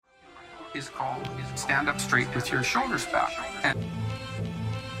is called Stand Up Straight with Your Shoulders Back. And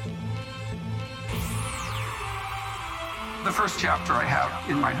the first chapter I have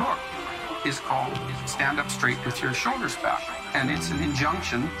in my book is called Stand Up Straight with Your Shoulders Back. And it's an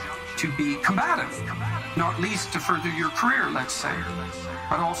injunction to be combative, not least to further your career, let's say,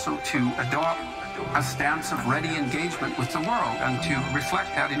 but also to adopt a stance of ready engagement with the world and to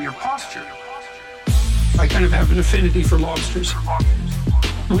reflect that in your posture. I kind of have an affinity for lobsters.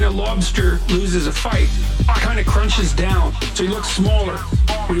 When a lobster loses a fight, he kind of crunches down, so he looks smaller.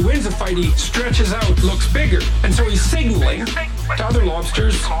 When he wins a fight, he stretches out, looks bigger, and so he's signaling to other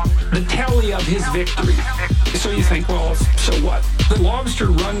lobsters the tally of his victory. So you think, well, so what? The lobster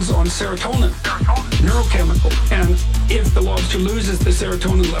runs on serotonin, neurochemical, and if the lobster loses, the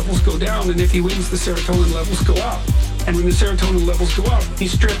serotonin levels go down, and if he wins, the serotonin levels go up. And when the serotonin levels go up, he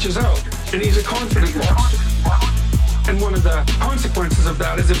stretches out, and he's a confident lobster. And one of the consequences of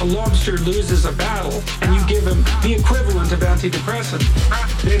that is if a lobster loses a battle and you give him the equivalent of antidepressant,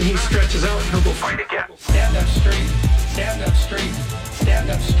 then he stretches out and he'll go fight again. Stand up straight, stand up straight, stand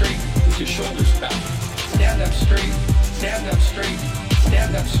up straight with your shoulders back. Stand up straight, stand up straight,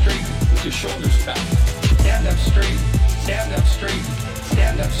 stand up straight with your shoulders back. Stand up straight, stand up straight,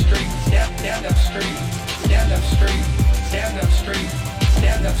 stand up straight, stand up straight, stand up straight, stand up straight,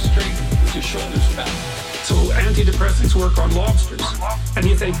 stand up straight with your shoulders back. So antidepressants work on lobsters. And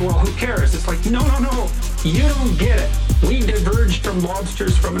you think, well, who cares? It's like, no. You don't get it. We diverged from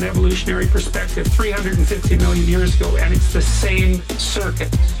lobsters from an evolutionary perspective 350 million years ago, and it's the same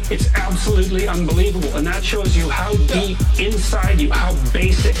circuit. It's absolutely unbelievable. And that shows you how deep inside you, how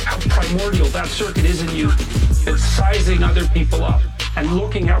basic, how primordial that circuit is in you. It's sizing other people up and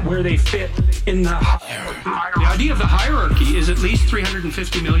looking at where they fit in the hierarchy. The idea of the hierarchy is at least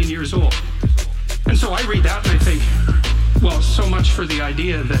 350 million years old. And so I read that and I think, well, so much for the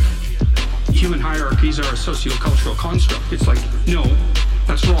idea that human hierarchies are a sociocultural construct. It's like, no,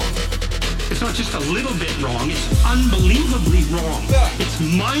 that's wrong. It's not just a little bit wrong, it's unbelievably wrong. It's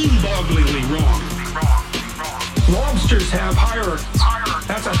mind-bogglingly wrong. Lobsters have hierarchies.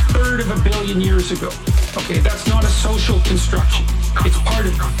 That's 1/3 of a billion years ago. Okay, that's not a social construction. It's part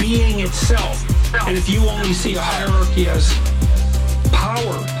of being itself. And if you only see a hierarchy as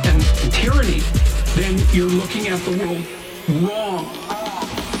power and tyranny, then you're looking at the world wrong.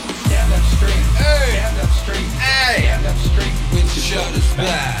 Stand up straight, stand up straight, stand up straight with your shoulders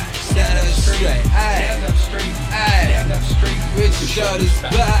back. Stand up straight, stand up straight, stand up straight with your shoulders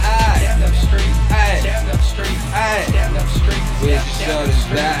back. Stand up straight, stand up straight, stand up straight with your shoulders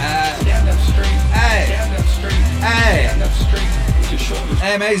back. Stand up straight, stand up straight, stand up straight with your shoulders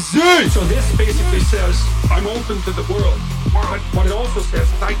back. Amazing! So this basically says, I'm open to the world. But what it also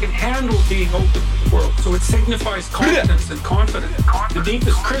says is I can handle being open to the world. So it signifies confidence and confidence. The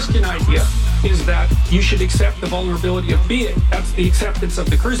deepest Christian idea is that you should accept the vulnerability of being. That's the acceptance of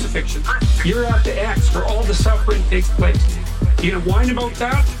the crucifixion. You're at the X where all the suffering takes place. You gonna whine about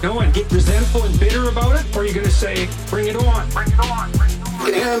that? No, and get resentful and bitter about it? Or are you gonna say, bring it on? Bring it on.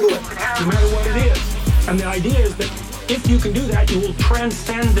 You can handle it, no matter what it is. And the idea is that if you can do that, you will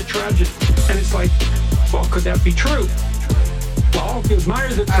transcend the tragedy. And it's like, well, could that be true? Well, you admire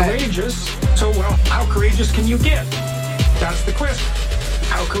the courageous, so well, how courageous can you get? That's the question.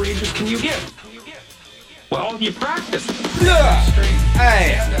 How courageous can you get? Well, you practice. Stand up straight,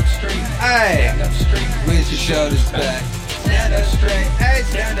 stand up straight, stand up straight, with your shoulders back. Stand up straight,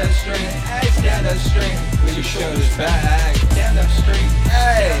 stand up straight, stand up straight, with your shoulders back. Stand up straight,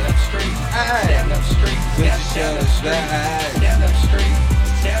 stand up straight, stand up straight, with your shoulders back. Stand up straight,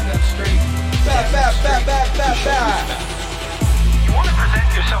 stand up straight. You want to present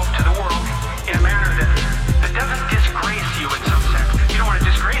yourself to the world in a manner that doesn't disgrace you in some sense. You don't want to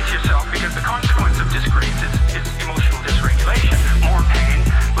disgrace yourself because the consequence of disgrace is emotional dysregulation. More pain,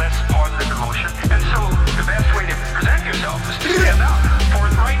 less positive emotion. And so the best way to present yourself is to stand up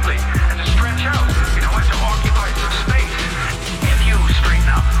forthrightly and to stretch out, and to occupy some space. If you straighten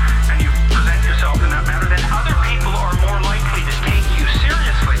up and you present yourself in that manner, then other people are more likely to take you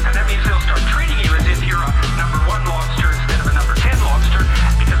seriously. And that means they'll start treating you as if you're a number 1 lobster instead of a number 10 lobster,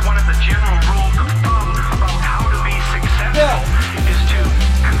 because one of the general rules of thumb about how to be successful is to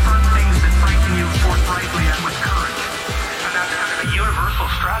confront things that frighten you forthrightly and with courage. And that's kind of a universal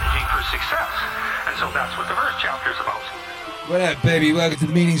strategy for success. And so that's what the first chapter is about. What up, baby? Welcome to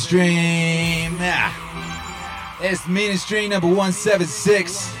the Meaning Stream. It's the Meaning Stream number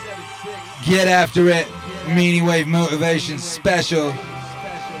 176. Get after it. Meaningwave Motivation Special.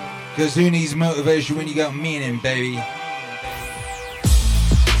 Because who needs motivation when you got meaning, baby?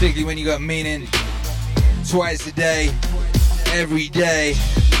 Particularly when you got meaning twice a day, every day.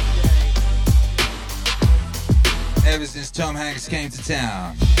 ever since Tom Hanks came to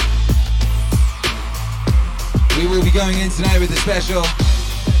town. We will be going in tonight with a special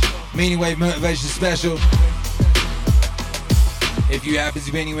Meaningwave Motivation Special. If you happen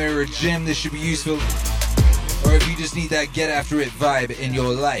to be anywhere or a gym, this should be useful. Or if you just need that get after it vibe in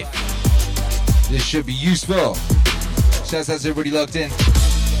your life, this should be useful. Shouts out to everybody locked in.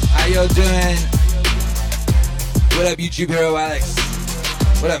 How y'all doing? What up, YouTube hero Alex?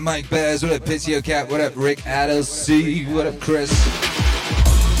 What up, Mike Bears? What up, Pizio Cat? What up, Rick Adels C? What up, Chris?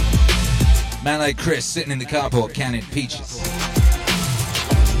 Man like Chris sitting in the carport canning peaches.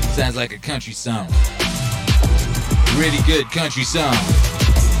 Sounds like a country song. Really good country song.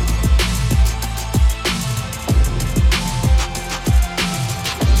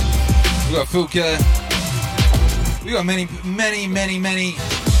 We got Food Killer. We got many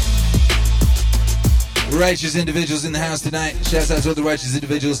righteous individuals in the house tonight. Shouts out to all the righteous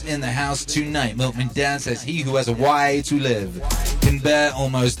individuals in the house tonight. Milkman Dan says, he who has a why to live can bear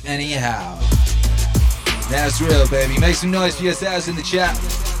almost anyhow. That's real, baby. Make some noise for yourselves in the chat.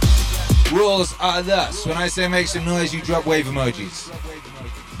 Rules are thus. When I say make some noise, you drop wave emojis.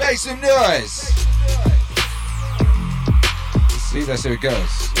 Make some noise! See, that's how it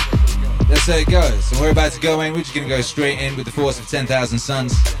goes. That's how it goes. And we're about to go in. We're just going to go straight in with the force of 10,000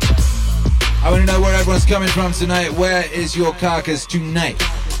 suns. I want to know where everyone's coming from tonight. Where is your carcass tonight?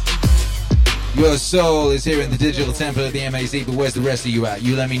 Your soul is here in the digital temple of the MAZ, but where's the rest of you at?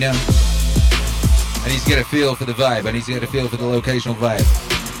 You let me know. I need to get a feel for the vibe. I need to get a feel for the locational vibe.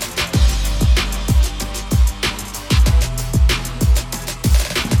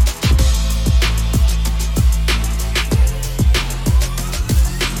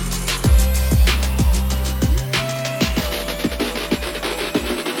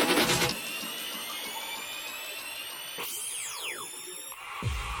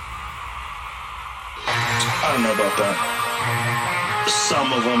 I don't know about that.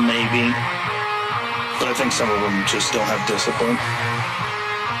 Some of them maybe, but I think some of them just don't have discipline.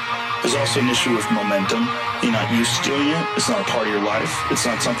 There's also an issue with momentum. You're not used to doing it. It's not a part of your life. It's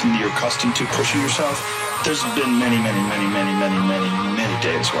not something that you're accustomed to pushing yourself. There's been many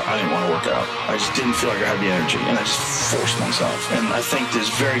days where I didn't want to work out. I just didn't feel like I had the energy, and I just forced myself. And I think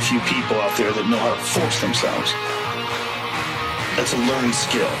there's very few people out there that know how to force themselves. That's a learned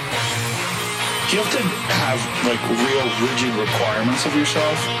skill. You have to have like real rigid requirements of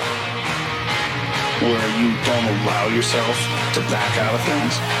yourself where you don't allow yourself to back out of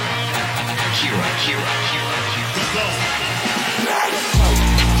things. Do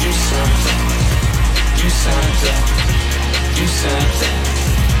something. Do something. Do something.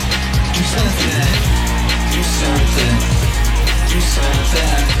 Do something. Do something. Do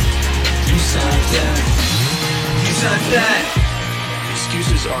something. Do something. Do something.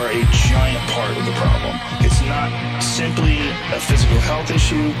 Excuses are a giant part of the problem. It's not simply a physical health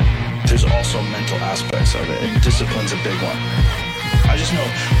issue. There's also mental aspects of it, and discipline's a big one. I just know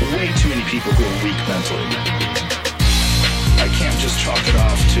way too many people who are weak mentally. I can't just chalk it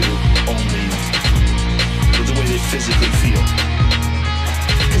off to only the way they physically feel.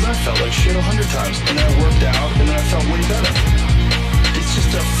 Because I felt like shit 100 times, and then I worked out, and then I felt way better. It's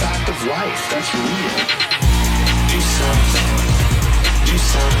just a fact of life. That's real. Do something. Do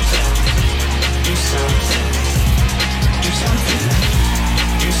something. Do something. Do something.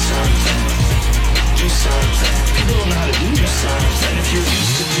 Do something. Do something. People don't know how to do something. If you're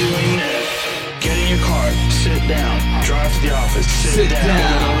used to doing it, get in your car, sit down, drive to the office, sit down,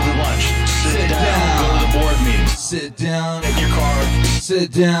 go to lunch, sit down, go to the board meeting, sit down, in your car,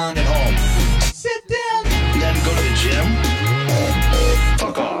 sit down, at home, sit down, then go to the gym,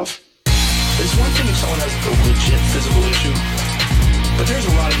 fuck off. It's one thing if someone has a legit physical issue, but there's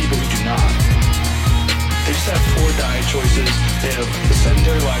a lot of people who do not. They just have poor diet choices, they have a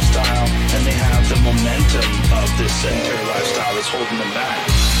sedentary lifestyle, and they have the momentum of this sedentary lifestyle that's holding them back.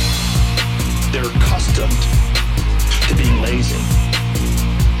 They're accustomed to being lazy.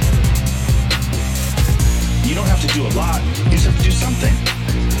 You don't have to do a lot, you just have to do something.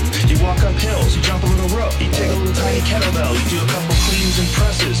 You walk up hills, you jump a little rope, you take a little tiny kettlebell, you do a couple cleans and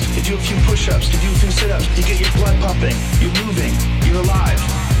presses, you do a few push-ups, you do a few sit-ups, you get your blood pumping, you're moving, you're alive.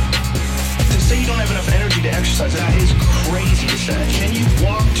 To say you don't have enough energy to exercise, that is crazy to say. Can you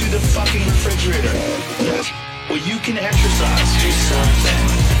walk to the fucking refrigerator? Yes. Well, you can exercise. Do something.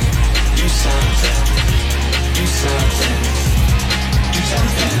 Do something. Do something. Do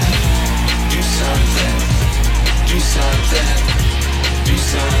something. Do something. Do something. Do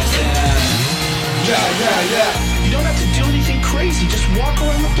something. Yeah. You don't have to do anything crazy. Just walk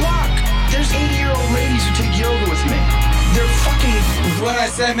around the block. There's 80-year-old ladies who take yoga with me. They're fucking... When I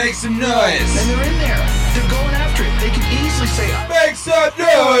say make some noise. And they're in there. They're going after after it. They can easily say, Make some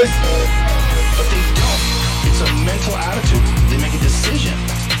noise! but they don't. It's a mental attitude. They make a decision.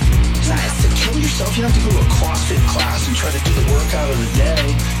 It's not to kill yourself. You don't have to go to a CrossFit class and try to do the workout of the day.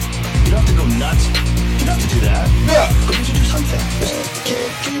 You don't have to go nuts. You don't have to do that. Yeah. But you have to do something. Just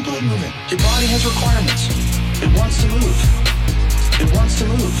get your blood moving. Your body has requirements. It wants to move. It wants to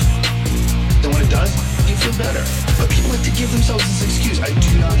move. Then when it does, you feel better. But people like to give themselves this excuse. I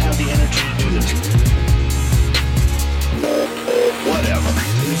do not have the energy to do this. Whatever.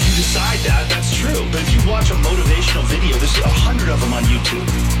 If you decide that, that's true. But if you watch a motivational video, there's 100 of them on YouTube.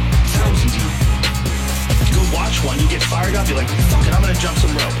 Thousands of them. You go watch one, you get fired up, you're like, fuck it, I'm gonna jump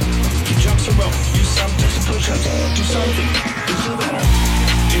some rope. You jump some rope, do some push-ups, do something. You feel better.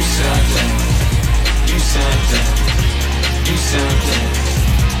 Do something. Do something. Do something.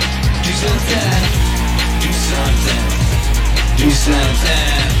 Do something. Do something. Do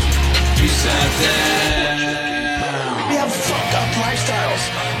something. Do something. We have fucked up lifestyles.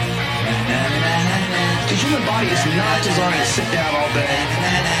 The human body is not designed to sit down all day.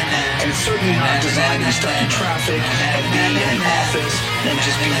 And it's certainly not designed to be stuck in traffic and be in an office and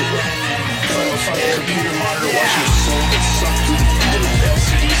just be in front of a fucking computer monitor watching your soul get sucked through the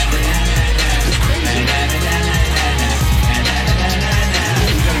LCD screen. It's crazy. You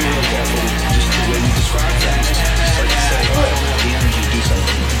gotta be real careful just the way you describe things. It's like you say, oh, I don't have the energy to do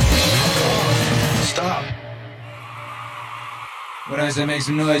something. Stop. When I say make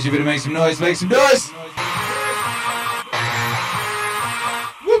some noise, you better make some noise, make some noise!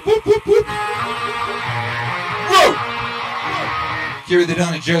 Whoop, whoop, whoop, whoop! Whoa! Kira the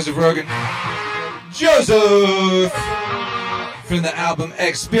Don and Joseph Rogan. Joseph! From the album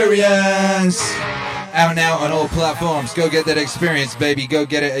Experience! Out now on all platforms. Go get that experience, baby. Go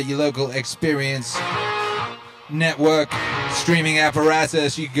get it at your local Experience network streaming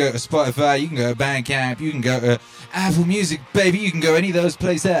apparatus. You can go to Spotify, you can go to Bandcamp, you can go to Apple Music, baby. You can go any of those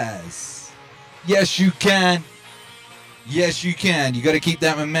places. Yes, you can. Yes, you can. You got to keep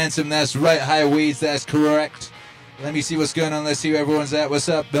that momentum. That's right, higher weeds. That's correct. Let me see what's going on. Let's see where everyone's at. What's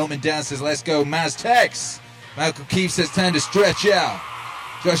up? Milton Dan says, let's go. Maztex. Michael Keefe says, time to stretch out.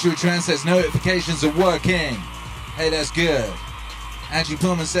 Joshua Tran says, notifications are working. Hey, that's good. Angie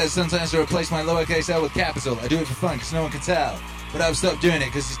Pullman says, sometimes I replace my lowercase L with capital. I do it for fun because no one can tell. But I've stopped doing it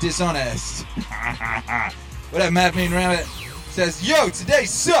because it's dishonest. What up, Mad Mean Rabbit? Says, yo, today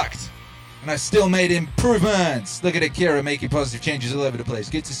sucked. And I still made improvements. Look at it, Kira, making positive changes all over the place.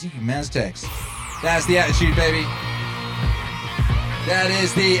 Good to see you, Maztex. That's the attitude, baby. That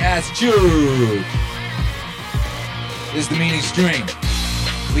is the attitude. This is the meaning stream.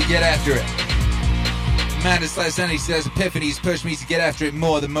 We get after it. Madness Sandy says, epiphanies push me to get after it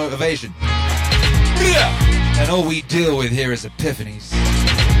more than motivation. And all we deal with here is epiphanies.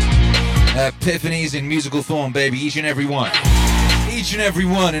 Epiphanies in musical form, baby. Each and every one. Each and every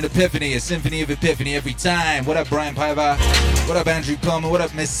one an epiphany. A symphony of epiphany every time. What up, Brian Paiva? What up, Andrew Palmer? What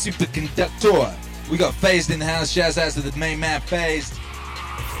up, Miss Superconductor? We got Phased in the house. Shouts out to the main man, Phased.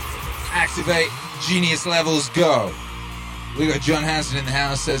 Activate. Genius levels, go. We got John Hansen in the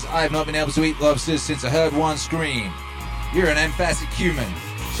house. Says, I have not been able to eat lobsters since I heard one scream. You're an emphatic human.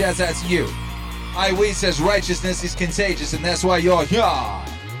 Shouts out to you. Weed says, righteousness is contagious and that's why you're here.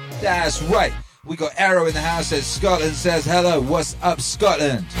 That's right. We got Arrow in the house. Says, Scotland says, hello. What's up,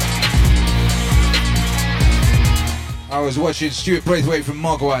 Scotland? I was watching Stuart Braithwaite from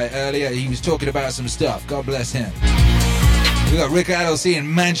Mogwai earlier. He was talking about some stuff. God bless him. We got Rick Adelcy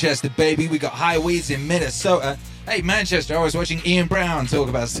in Manchester, baby. We got High Weeds in Minnesota. Hey, Manchester, I was watching Ian Brown talk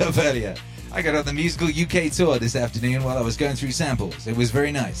about stuff earlier. I got on the musical UK tour this afternoon while I was going through samples. It was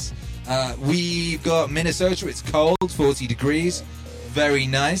very nice. We've got Minnesota. It's cold, 40 degrees. Very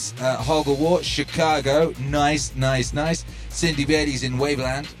nice. Hogwarts, Chicago. Nice, nice, nice. Cindy Bailey's in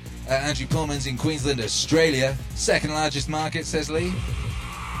Waveland. Andrew Pullman's in Queensland, Australia. Second largest market, says Lee.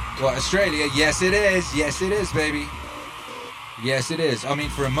 What, Australia? Yes, it is. Yes, it is, baby. Yes, it is. I mean,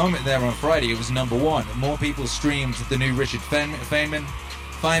 for a moment there on Friday, it was number one. More people streamed the new Richard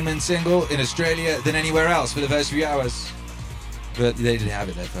Feynman single in Australia than anywhere else for the first few hours. But they didn't have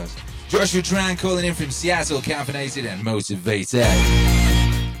it there first. Joshua Tran calling in from Seattle, caffeinated and motivated.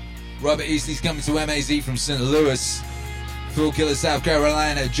 Robert Eastley's coming to MAZ from St. Louis. Full Killer, South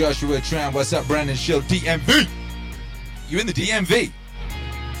Carolina. Joshua Tran, what's up, Brandon Schill? DMV! You in the DMV?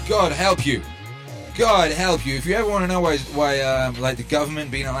 God help you. God help you. If you ever want to know why like the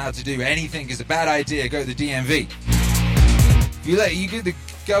government being allowed to do anything is a bad idea, go to the DMV. If you get the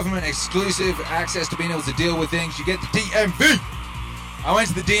government exclusive access to being able to deal with things, you get the DMV. I went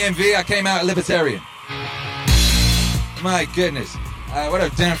to the DMV, I came out a libertarian. My goodness. What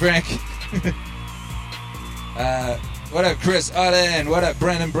up, Dan Frank? What up, Chris Allen? What up,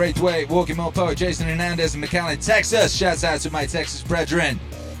 Brandon Braithwaite, Walking Mopo, Jason Hernandez in McAllen, Texas. Shouts out to my Texas brethren.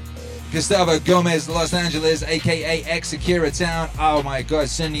 Gustavo Gomez, Los Angeles, a.k.a. ex-Akira Town. Oh, my God,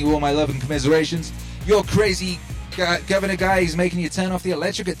 sending you all my love and commiserations. Your crazy governor guy is making you turn off the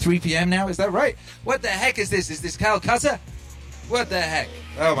electric at 3 p.m. now. Is that right? What the heck is this? Is this Calcutta? What the heck?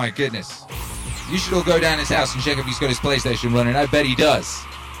 Oh, my goodness. You should all go down his house and check if he's got his PlayStation running. I bet he does.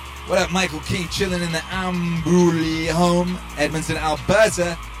 What up, Michael King, chilling in the Ambruli home, Edmonton,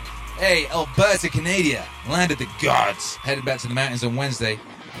 Alberta. Hey, Alberta, Canada, land of the gods. Headed back to the mountains on Wednesday.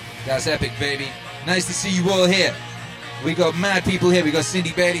 That's epic, baby. Nice to see you all here. We got mad people here. We got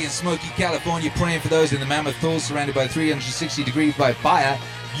Cindy Bailey in Smoky, California, praying for those in the Mammoth Falls, surrounded by 360 degrees by fire.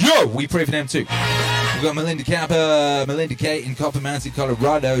 Yo, we pray for them too. We got Melinda K in Copper Mountain,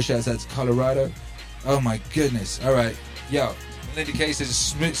 Colorado. Shouts out to Colorado. Oh my goodness. All right, yo. Melinda K says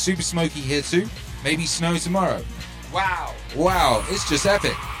it's super smoky here too. Maybe snow tomorrow. Wow, it's just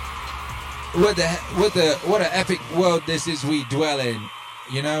epic. What an epic world this is we dwell in.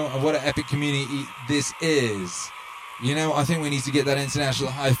 You know, and what an epic community this is. You know, I think we need to get that international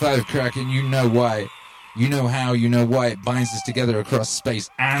high five cracking. You know why. You know how. You know why it binds us together across space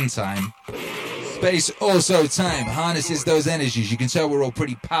and time. Space, also time, harnesses those energies. You can tell we're all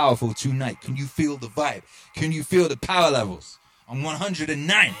pretty powerful tonight. Can you feel the vibe? Can you feel the power levels? On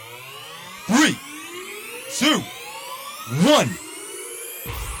 109. 3, 2, 1.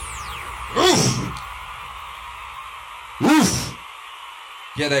 Oof. Oof.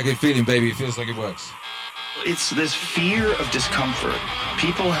 Get that good feeling, baby. It feels like it works. It's this fear of discomfort.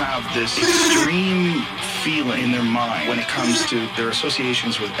 People have this extreme feeling in their mind when it comes to their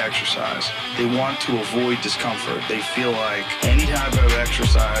associations with exercise. They want to avoid discomfort. They feel like any type of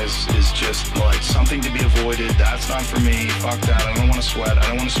exercise is just like something to be avoided. That's not for me. Fuck that. I don't want to sweat. I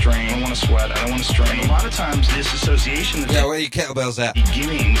don't want to strain. I don't want to sweat. I don't want to strain. And a lot of times this association... Yeah, where are your kettlebells at?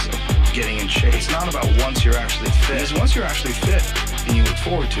 Beginnings of getting in shape. It's not about once you're actually fit. Because once you're actually fit and you look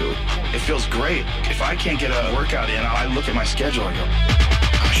forward to it, it feels great. If I can't get a workout in, I look at my schedule and go,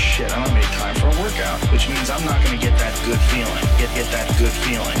 oh shit, I don't make time for a workout, which means I'm not going to get that good feeling, get that good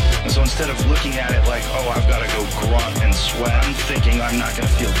feeling. And so instead of looking at it like, oh, I've got to go grunt and sweat, I'm thinking I'm not going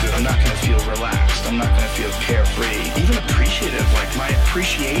to feel good, I'm not going to feel relaxed, I'm not going to feel carefree, even appreciative, like my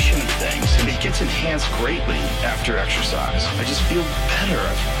appreciation of things, and it gets enhanced greatly after exercise. I just feel better.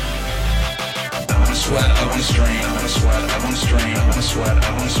 I wanna sweat, I wanna strain, I wanna sweat, I wanna strain, I wanna sweat,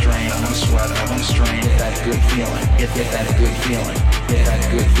 I wanna strain, I wanna sweat, I wanna strain. Get that good feeling, get that good feeling, get that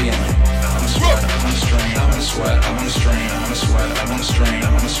good feeling. I wanna sweat, I wanna strain, I wanna sweat, I wanna strain, I wanna sweat, I wanna strain,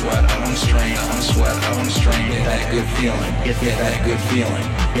 I wanna sweat, I wanna strain, I wanna sweat, I wanna strain. Get that good feeling, get that good feeling,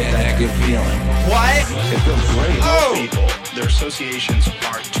 get that good feeling. What? It feels great. Oh! People, their associations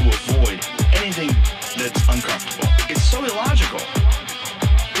are to avoid anything that's uncomfortable. It's so illogical.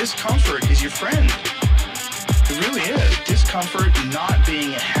 Discomfort is your friend. It really is. Discomfort, not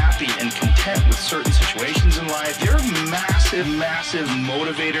being happy and content with certain situations in life. They're massive, massive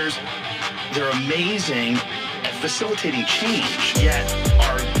motivators. They're amazing at facilitating change. Yet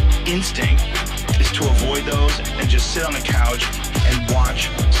our instinct is to avoid those and just sit on the couch and watch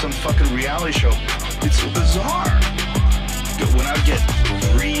some fucking reality show. It's so bizarre. When I get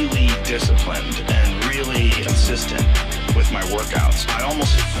really disciplined and really consistent with my workouts, I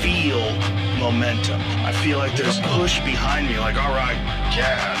almost feel momentum. I feel like there's push behind me, like, all right,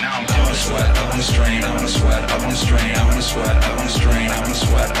 yeah, now I'm doing it. I wanna sweat, I wanna strain, I wanna sweat, I wanna strain, I wanna sweat, I wanna strain, I wanna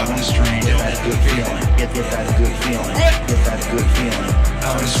sweat, I wanna strain. Get that good feeling, get that good feeling, get that good feeling.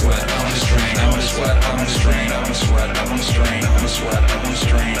 I wanna sweat, I wanna strain, I wanna sweat, I wanna strain, I wanna sweat, I wanna strain, I wanna sweat, I wanna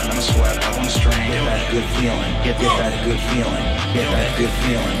strain, I wanna sweat, I wanna strain. Get that good feeling, get that good feeling, get that good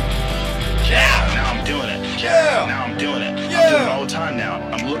feeling. Yeah, now I'm doing it. Yeah, now I'm doing it. Yeah. I'm doing it all the time now.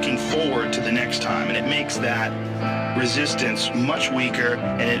 I'm looking forward to the next time, and it makes that resistance much weaker,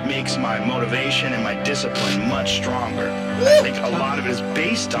 and it makes my motivation and my discipline much stronger. I think a lot of it is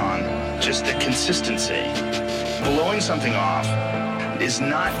based on just the consistency. Blowing something off is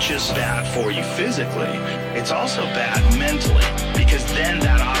not just bad for you physically, it's also bad mentally, because then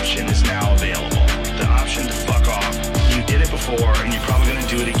that option is now available. The option to fuck off. You did it before, and you're probably going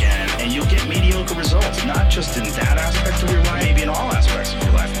to do it again, and you'll get mediocre results, not just in that aspect of your life, maybe in all aspects of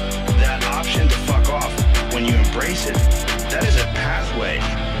your life. That option to fuck off, when you embrace it, that is a pathway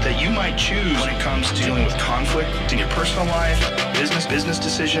that you might choose when it comes to dealing with conflict in your personal life, business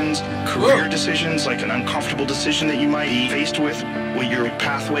decisions, career decisions, like an uncomfortable decision that you might be faced with, what your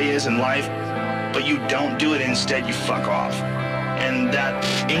pathway is in life, but you don't do it, instead you fuck off. And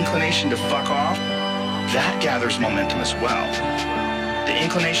that inclination to fuck off, that gathers momentum as well. the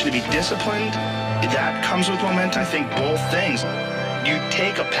inclination to be disciplined, that comes with momentum. I think both things. You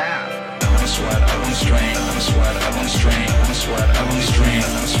take a path. I wanna sweat, I wanna strain, I wanna sweat, I wanna strain, I wanna sweat, I wanna strain, I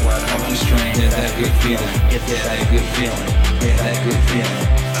wanna sweat, I wanna strain. Get that good feeling, get that good feeling, get that good feeling.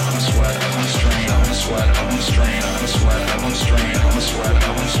 I wanna sweat, I wanna strain, I wanna sweat, I wanna strain, I wanna sweat, I wanna strain, I wanna sweat, I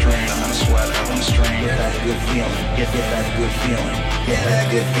wanna strain, I wanna sweat, I wanna strain. Get that good feeling, get that good feeling, get that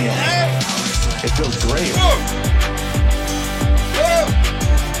good feeling. It feels great.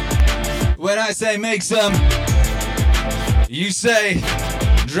 When I say make some, you say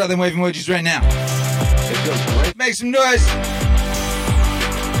drop them wave emojis right now. It feels great. Make some noise.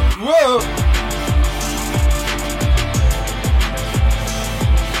 Whoa.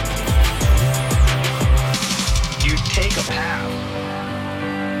 You take a path,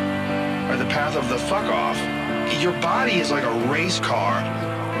 or the path of the fuck off. Your body is like a race car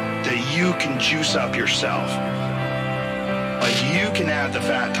that you can juice up yourself. Like you can add the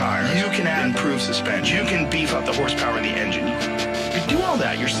fat tires, you can add improved suspension, you can beef up the horsepower in the engine. You can do all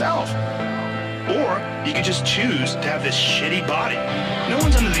that yourself. Or you could just choose to have this shitty body. No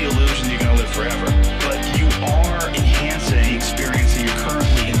one's under the illusion that you're gonna live forever, but you are enhancing the experience that you're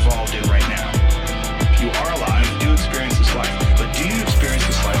currently involved in right now. If you are alive, you do experience this life, but do you experience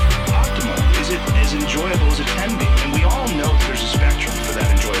this life optimally? Is it as enjoyable as it can be? And we all know that there's a spectrum for that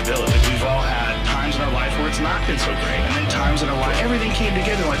enjoyability. We've all had times in our life where it's not been so great, and then times in our life everything came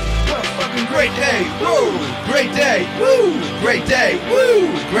together like, what a fucking great day, woo! Great day, woo! Great day, woo!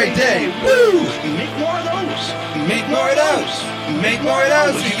 Great day, woo! Make more of those. Make more of those. Make more of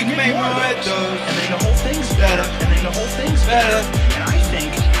those. You can make more of those. And then the whole thing's better. And then the whole thing's better. And I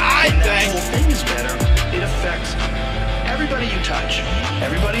think when that whole thing is better, it affects everybody you touch,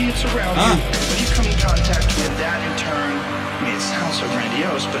 everybody that's around you. When you come in contact with that, in turn, I mean, it sounds so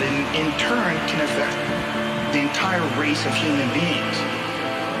grandiose, but in turn can affect the entire race of human beings.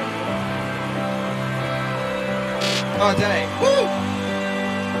 All day. Woo!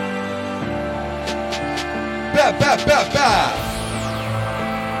 Ba ba ba ba.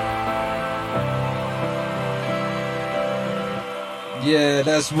 Yeah,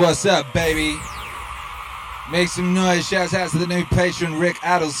 that's what's up, baby. Make some noise. Shouts out to the new patron, Rick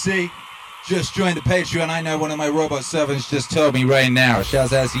Adelcy. Just joined the Patreon. I know one of my robot servants just told me right now.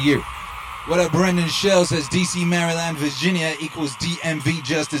 Shouts out to you. What up, Brendan Shell says DC, Maryland, Virginia equals DMV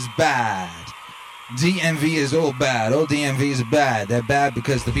just as bad. DMV is all bad. All DMVs are bad. They're bad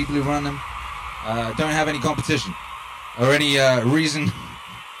because the people who run them don't have any competition or any reason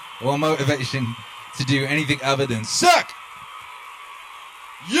or motivation to do anything other than suck.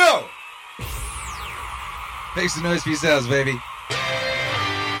 Yo! Make some noise for yourselves, baby.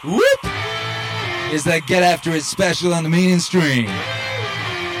 Whoop! Is that Get After It special on the Meaning Stream.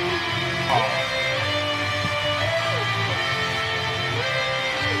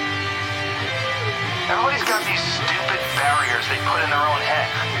 Everybody's got these stupid barriers they put in their own head.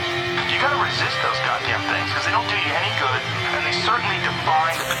 You gotta resist those goddamn things because they don't do you any good, and they certainly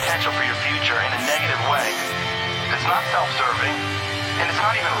define the potential for your future in a negative way. It's not self-serving, and it's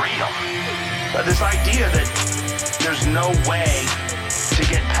not even real. But this idea that there's no way to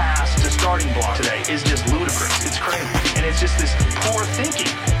get past the starting block today is just ludicrous. It's crazy. And it's just this poor thinking.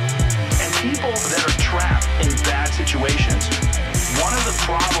 And people that are trapped in bad situations, one of the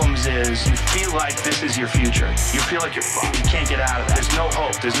problems is you feel like this is your future. You feel like you're fucked. You can't get out of that. There's no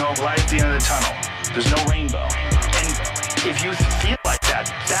hope. There's no light at the end of the tunnel. There's no rainbow. And if you feel like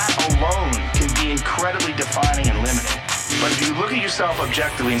that, that alone can be incredibly defining and limiting. But if you look at yourself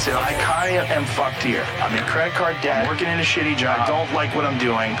objectively and say, I kind of am fucked here. I'm in credit card debt, working in a shitty job, I don't like what I'm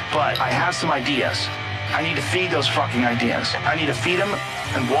doing, but I have some ideas. I need to feed those fucking ideas. I need to feed them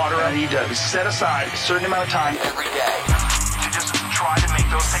and water them. I need to set aside a certain amount of time every day to just try to make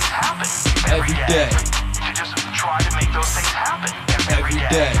those things happen. Every day. To just try to make those things happen. Every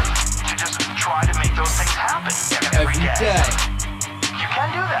day. To just try to make those things happen. Every day. You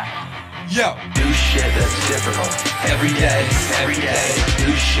can do that. Yo! Do shit that's difficult. Every day. Every day.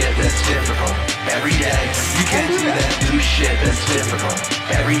 Do shit that's difficult. Every day. You can do that. Do shit that's difficult.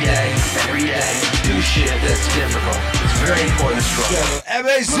 Every day. Every day. Do shit that's difficult. It's very important to struggle.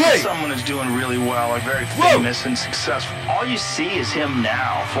 MAC! Look at someone who's doing really well, like very famous and successful. All you see is him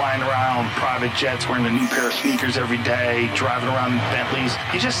now, flying around private jets, wearing a new pair of sneakers every day, driving around in Bentleys.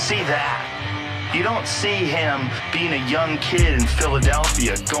 You just see that. You don't see him being a young kid in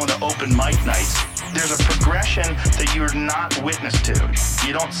Philadelphia going to open mic nights. There's a progression that you're not witness to.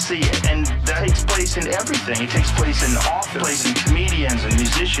 You don't see it. And that takes place in everything. It takes place in office, in comedians and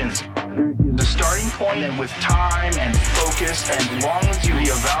musicians. The starting point, and with time and focus, and as long as you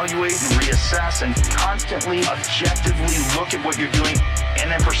reevaluate and reassess and constantly, objectively look at what you're doing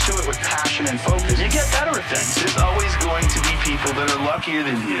and then pursue it with passion and focus, you get better at things. There's always going to be people that are luckier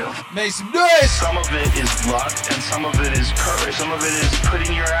than you. Make some noise! Some of it is luck, and some of it is courage. Some of it is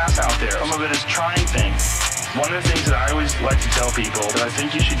putting your ass out there. Some of it is trying things. One of the things that I always like to tell people that I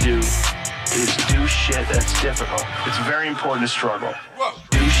think you should do is do shit that's difficult. It's very important to struggle. Whoa.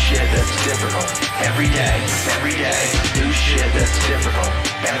 Do shit that's difficult. Every day, every day. Do shit that's difficult.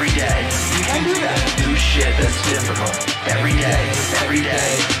 Every day. You can do that. Do shit that's difficult. Every day, every day.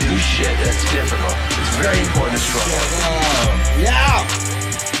 Do shit that's difficult. It's very important to struggle. Yeah!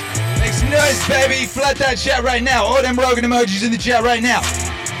 Make some noise, baby! Flood that chat right now. All them Rogan emojis in the chat right now.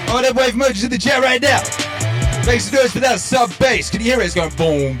 All them wave emojis in the chat right now. Make some noise for that sub bass. Can you hear it? It's going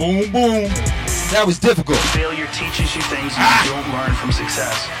boom, boom, boom. That was difficult. Failure teaches you things you don't learn from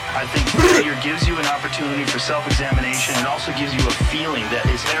success. I think failure gives you an opportunity for self-examination. It also gives you a feeling that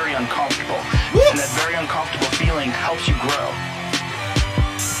is very uncomfortable. And that very uncomfortable feeling helps you grow.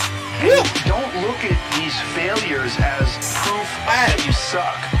 And don't look at these failures as proof that you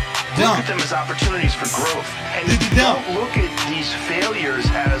suck. Look at them as opportunities for growth. And don't look at these failures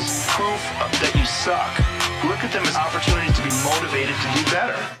as proof that you suck. Look at them as opportunities to be motivated to do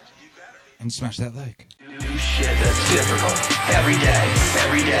better. And smash that like. Do shit that's difficult. Every day,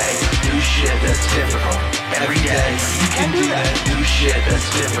 every day. Do shit that's difficult. Every day. You can do that. Do shit that's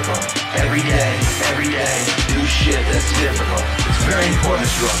difficult. Every day, every day. Do shit that's difficult. It's very important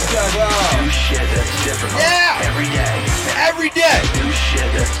to struggle. Do shit that's difficult. Yeah! Every day. Every day! Do shit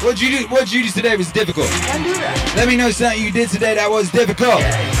that's What'd you do today was difficult? You can do that. Let me know something you did today that was difficult.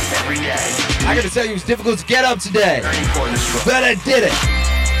 Every day. I gotta tell you it was difficult to get up today. Very important to struggle. But I did it.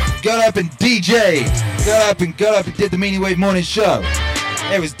 Got up and DJ'd. Got up and did the Meaningwave morning show.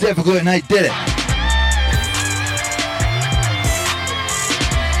 It was difficult and I did it.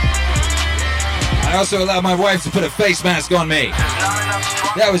 I also allowed my wife to put a face mask on me.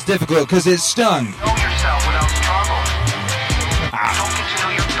 That was difficult because it stung. Know yourself without struggle. You don't get to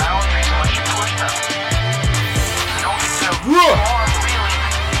know your boundaries unless you push them. You don't get to know who you are really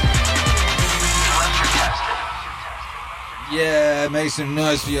unless you're tested. Yeah, make some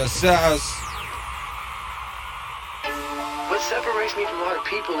noise for yourselves. What separates me from a lot of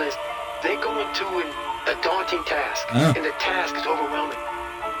people is they go into a daunting task, and the task is overwhelming.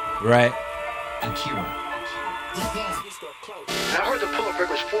 Right. And Q1. And I heard the pull-up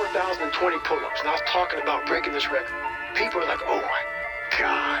record was 4,020 pull-ups, and I was talking about breaking this record. People are like, oh my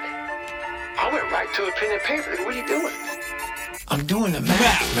God. I went right to a pen and paper. Like, what are you doing? I'm doing the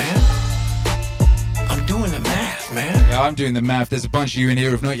math, man. I'm doing the math, man. Yeah, I'm doing the math. There's a bunch of you in here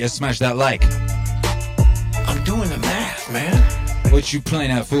who've not yet smashed that like. I'm doing the math, man. What you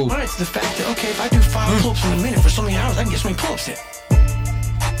playing at, fool? Well, it's the fact that, okay, if I do 5 pull-ups in a minute for so many hours, I can get so many pull-ups in.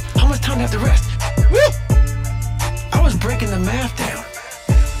 How much time do I have to rest? I was breaking the math down.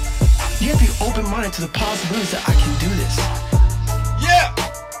 You have to be open-minded to the possibilities that I can do this. Yeah!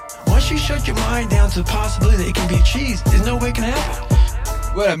 Once you shut your mind down to the possibility that it can be achieved, there's no way it can happen.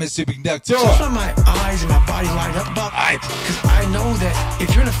 What up, Mr. Superconductor? So that's why my eyes and my body light up about it. Because I know that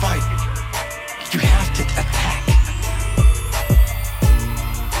if you're in a fight, you have to attack.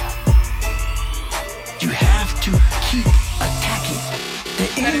 You have to keep attacking. The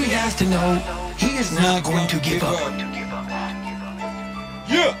enemy has to know he is not going to give up.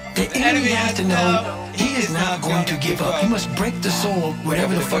 Yeah! The enemy has to know he is not going to give up. He must break the soul of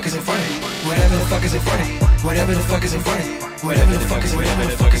whatever the fuck is in front of him. Whatever the fuck is in front of him. Whatever the fuck is in front of him. Whatever the fuck is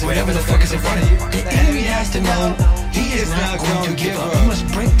in front of him. The enemy has to know he is not going to give up. He must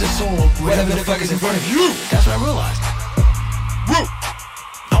break the soul of whatever the fuck is in front of him. That's what I realized.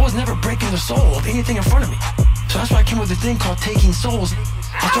 I was never breaking the soul of anything in front of me. So that's why I came up with a thing called taking souls.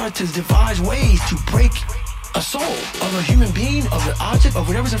 I started to devise ways to break a soul of a human being, of an object, of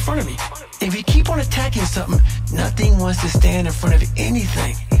whatever's in front of me. If you keep on attacking something, nothing wants to stand in front of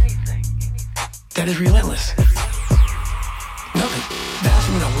anything that is relentless. Nothing. That's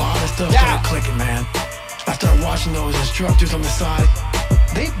when a lot of stuff started clicking, man. I started watching those instructors on the side.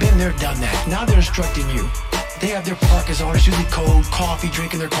 They've been there, done that. Now they're instructing you. They have their parkas on, it's usually cold, coffee,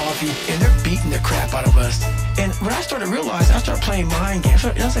 drinking their coffee, and they're beating the crap out of us. And when I started realizing, I started playing mind games,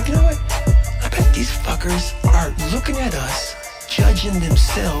 and I was like, you know what? I bet these fuckers are looking at us, judging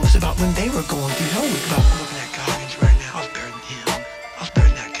themselves about when they were going through Hell Week. About looking at Goggins right now, I was better than him. I was better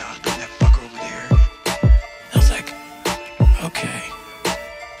than that guy, I was better than that fucker over there. And I was like, okay.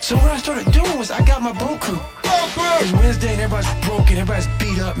 So what I started doing was I got my bro crew. It's Wednesday and everybody's broken, everybody's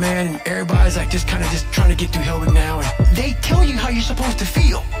beat up, man, and everybody's like just kind of just trying to get through Hell Week now. And they tell you how you're supposed to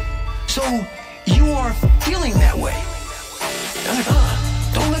feel. So you are feeling that way. I was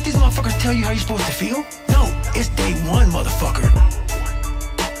like, don't let these motherfuckers tell you how you're supposed to feel. No, it's day one, motherfucker.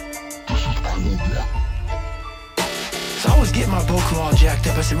 So I was getting my Boku all jacked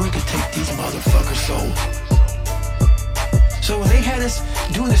up. I said, we could take these motherfuckers' souls. So when they had us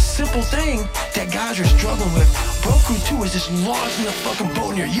doing this simple thing that guys are struggling with, Boku 2 is just lost in the fucking boat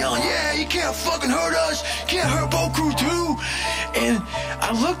and you're yelling, yeah, you can't fucking hurt us, can't hurt Boku 2. And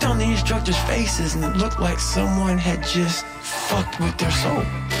I looked on the instructors' faces and it looked like someone had just fucked with their soul.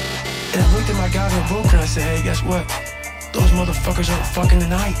 And I looked at my guys in Boku and I said, hey, guess what? Those motherfuckers aren't fucking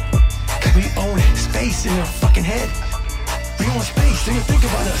tonight. Cause we own space in their fucking head. We own space, they're gonna think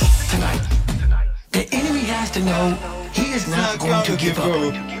about us tonight. The enemy has to know he is not going to give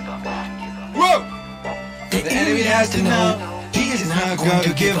up. Whoa! The enemy has to know he is not going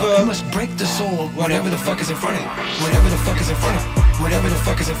to give up. He must break the soul of whatever the fuck is in front of him. Whatever the fuck is in front of him. Whatever the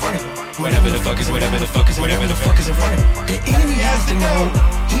fuck is in front of him. Whatever the fuck is in front of him. The enemy has to know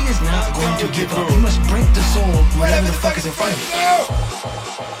he is not going to give up. He must break the soul of whatever the fuck is in front of him.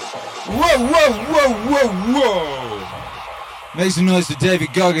 Whoa, whoa, whoa, whoa, whoa! Make some noise for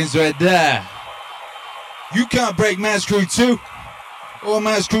David Goggins right there. You can't break Mass Crew 2 or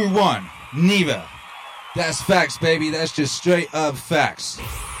Mass Crew 1. Neither. That's facts, baby. That's just straight up facts.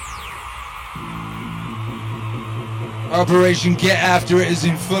 Operation Get After It is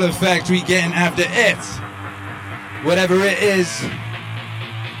in full effect. We getting after it. Whatever it is,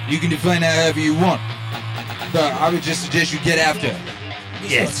 you can define that however you want. But I would just suggest you get after it.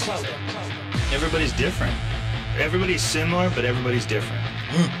 Everybody's different. Everybody's similar, but everybody's different.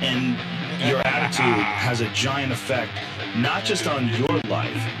 And your attitude has a giant effect, not just on your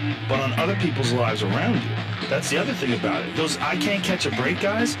life, but on other people's lives around you. That's the other thing about it. Those I can't catch a break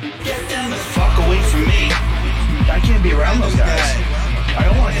guys, get them the fuck away from me. I can't be around those guys. I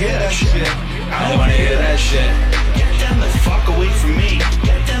don't want to hear that shit. I don't want to hear that shit. Get them the fuck away from me.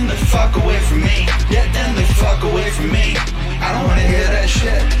 Get them the fuck away from me. Get them the fuck away from me. I don't want to hear that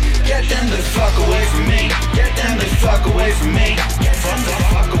shit. Get them the fuck away from me. Get them the fuck away from me. Get them the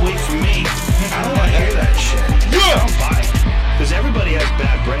fuck away from me. I don't want to hear that shit. I don't buy it. Because everybody has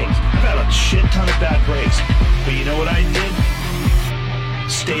bad breaks. I've had a shit ton of bad breaks. But you know what I did?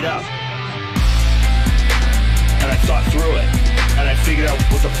 Stayed up. And I thought through it. And I figured out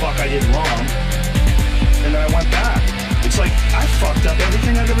what the fuck I did wrong. And then I went back. It's like, I fucked up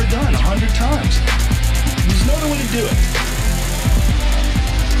everything I've ever done 100 times. There's no other way to do it.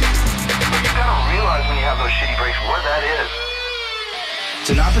 You gotta realize when you have those shitty breaks where that is. It's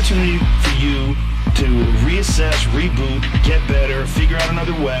an opportunity for you to reassess, reboot, get better, figure out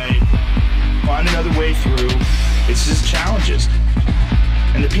another way, find another way through. It's just challenges.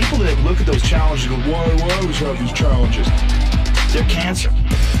 And the people that look at those challenges go, why do I always have these challenges? They're cancer.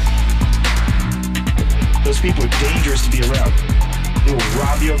 Those people are dangerous to be around. They will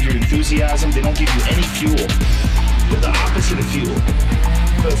rob you of your enthusiasm. They don't give you any fuel. They're the opposite of fuel.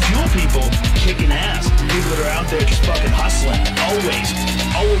 But fuel people kicking ass. People that are out there just fucking hustling.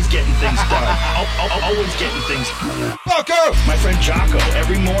 Always getting things done. Always getting things done. Bucko! My friend Jocko,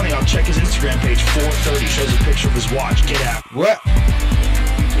 every morning I'll check his Instagram page, 4:30, shows a picture of his watch. Get out. What?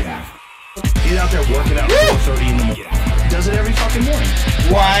 Get out. He's out there working out at 4:30 in the morning. Does it every fucking morning.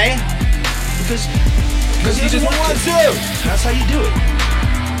 Why? Because he just wants to. That's how you do it.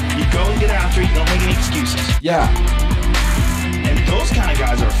 You go and get after it. You don't make any excuses. Yeah. And those kind of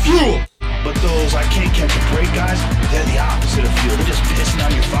guys are fuel. But those I can't catch a break guys, they're the opposite of fuel. They're just pissing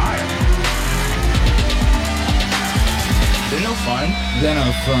on your fire. They're no fun. They're no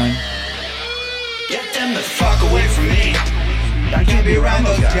fun. Get them the fuck away from me. I can't be around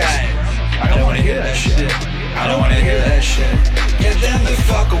those guys. I don't want to hear that shit. I don't want to hear that shit. Get them the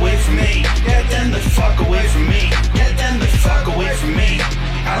fuck away from me. Get them the fuck away from me. Get them the fuck away from me.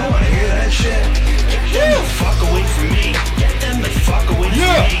 I don't want to hear that shit. Get them the fuck away from me. Get them the fuck away from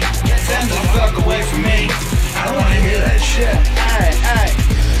me. Get them the fuck away from me. I don't want to hear that shit. Aye.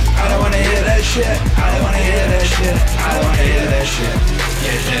 I don't want to hear that shit. I don't want to hear that shit. I don't want to hear that shit.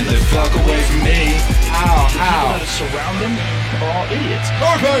 Get them the fuck away from me. Ow. The people that surround them are all idiots.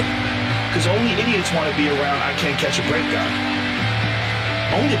 Okay. Because only idiots want to be around I can't catch a break guy.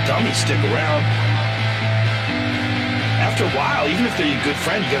 Only the dummies stick around. After a while, even if they're your good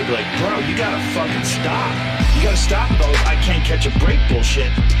friend, you gotta be like, bro, you gotta fucking stop. You gotta stop those I can't catch a break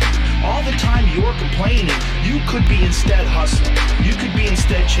bullshit. All the time you're complaining, you could be instead hustling. You could be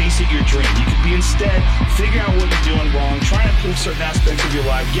instead chasing your dream. You could be instead figuring out what you're doing wrong, trying to improve certain aspects of your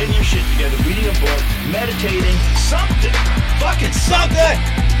life, getting your shit together, reading a book, meditating, something. Fucking something.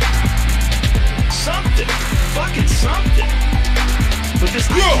 Something. Fucking something. But But this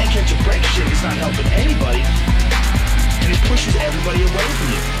I can't catch a break shit is not helping anybody, and it pushes everybody away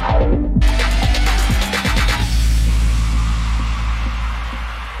from you.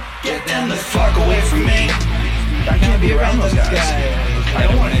 Get them the fuck away from me. I can't be around those guys.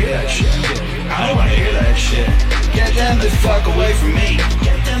 I don't want to hear that shit. I don't want to hear that shit. Get them the fuck away from me.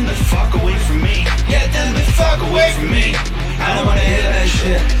 Get them the fuck away from me. Get them the fuck away from me. I don't want to hear that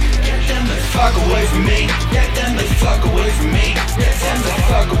shit. Get them the fuck away from me. Get them the fuck away from me. Get them the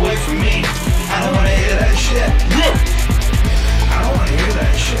fuck away from me. I don't want to hear that shit. I don't want to hear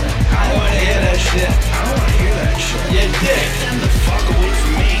that shit. I don't want to hear that shit. I don't want to hear that shit. Yeah, dick. Get them the fuck away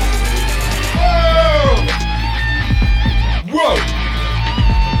from me. Whoa!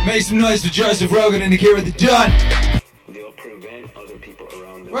 Make some noise for Joseph Rogan and Akira the Don. They'll prevent other people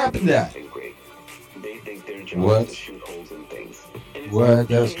around them. What happened there? They think their job What? is to shoot holes in things. What?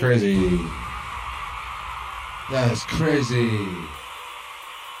 That was crazy. That is crazy.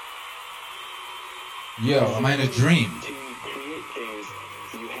 Yo, am I in a dream? To create things,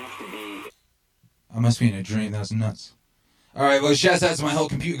 you have to be. I must be in a dream. That's nuts. Alright, well, shouts out to my whole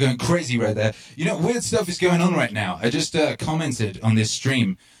computer going crazy right there. You know, weird stuff is going on right now. I just commented on this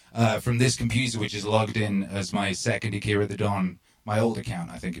stream from this computer, which is logged in as my second Akira the Don, my old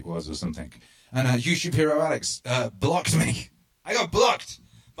account, I think it was, or something. And YouTube Hero Alex blocked me. I got blocked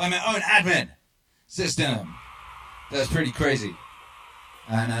by my own admin system. That's pretty crazy.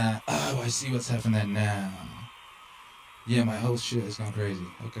 And, oh, I see what's happening now. Yeah, my whole shit has gone crazy.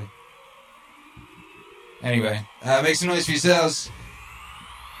 Okay. Anyway, make some noise for yourselves.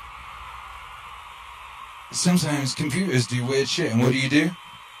 Sometimes computers do weird shit, and what do?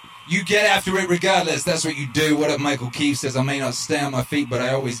 You get after it regardless. That's what you do. What up, Michael Keefe says, I may not stay on my feet, but I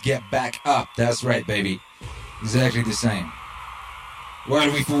always get back up. That's right, baby. Exactly the same. Why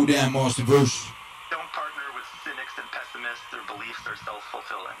do we fall down, Master Bruce? Don't partner with cynics and pessimists. Their beliefs are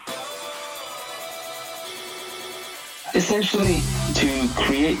self-fulfilling. Essentially, to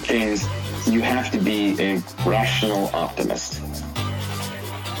create things, you have to be a rational optimist.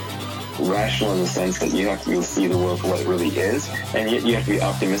 Rational in the sense that you have to see the world for what it really is, and yet you have to be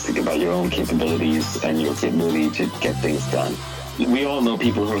optimistic about your own capabilities and your capability to get things done. We all know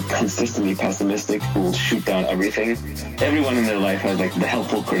people who are consistently pessimistic, who will shoot down everything. Everyone in their life has like the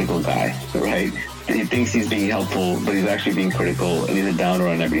helpful, critical guy, right? He thinks he's being helpful, but he's actually being critical, and he's a downer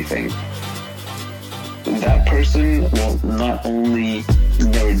on everything. That person will not only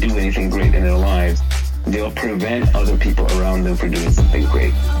never do anything great in their lives, they'll prevent other people around them from doing something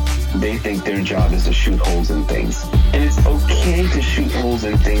great. They think their job is to shoot holes in things. And it's okay to shoot holes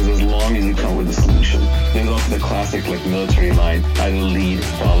in things as long as you come with a solution. There's also the classic like military line, either lead,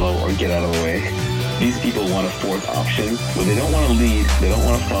 follow, or get out of the way. These people want a fourth option, but they don't want to lead, they don't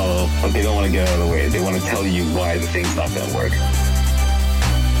want to follow, but they don't want to get out of the way. They want to tell you why the thing's not going to work.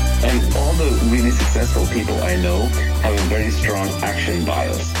 And all the really successful people I know have a very strong action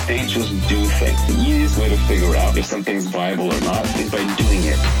bias. They just do things. The easiest way to figure out if something's viable or not is by doing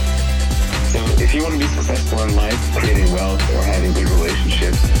it. So if you want to be successful in life, creating wealth or having good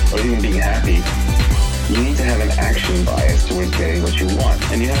relationships or even being happy, you need to have an action bias towards getting what you want.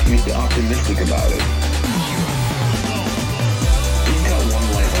 And you have to be optimistic about it. You've got one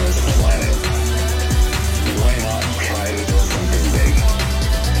life on this planet. Why not try to build something big?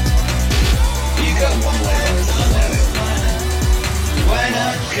 You got one life on this planet. Why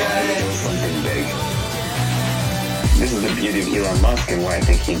not try to do something big? This is the beauty of Elon Musk and why I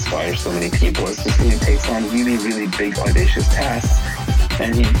think he inspires so many people. It's just he takes on really, really big, audacious tasks,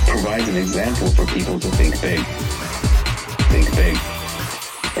 and he provides an example for people to think big. Think big.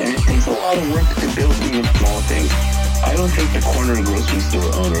 And it takes a lot of work to build even small things. I don't think the corner grocery store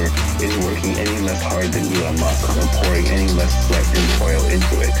owner is working any less hard than Elon Musk or pouring any less sweat and toil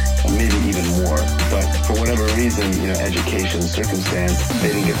into it, or maybe even more. But for whatever reason, education, circumstance, they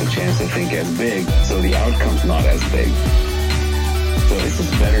didn't get the chance to think as big, so the outcome's not as big. So it's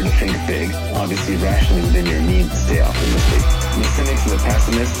just better to think big, obviously rationally within your means to stay optimistic. The cynics and the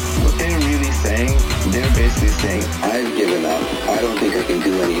pessimists, what they're really saying, they're basically saying, I've given up, I don't think I can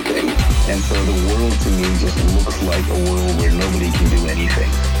do anything. And so the world to me just looks like a world where nobody can do anything.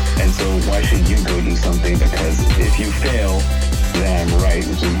 And so why should you go do something? Because if you fail, then I'm right,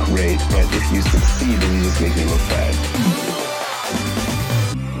 which is great. But if you succeed, then you just make me look bad.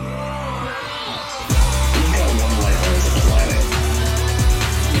 You've got one life on this planet.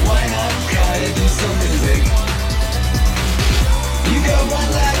 Why not try to do something big? You got one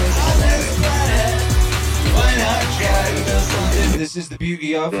life on this planet. Why not try to do something? This is the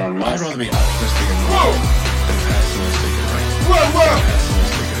beauty of... I'd rather be optimistic and right than pessimistic and right. Whoa!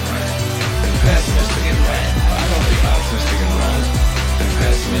 Pessimistic and right. Than pessimistic and right. I'd rather be optimistic and right than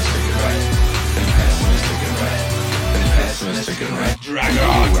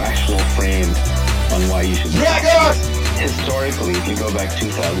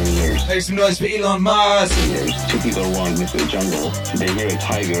million years. Make some noise for Elon Musk. Two people wander into the jungle. They hear a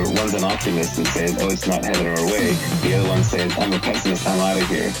tiger. One's an optimist and says, "Oh, it's not headed our way." The other one says, "I'm a pessimist. I'm out of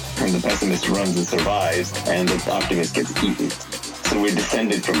here." And the pessimist runs and survives, and the optimist gets eaten. So we're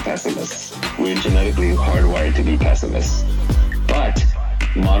descended from pessimists. We're genetically hardwired to be pessimists. But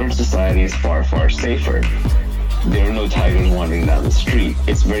modern society is far, far safer. There are no tigers wandering down the street.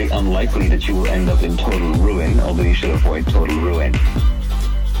 It's very unlikely that you will end up in total ruin, although you should avoid total ruin.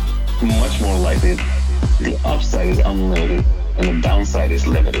 Much more likely, the upside is unlimited and the downside is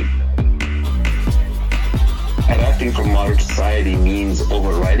limited. Adapting for modern society means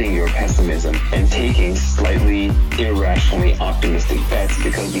overriding your pessimism and taking slightly irrationally optimistic bets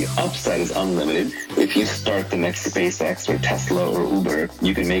because the upside is unlimited. If you start the next SpaceX or Tesla or Uber,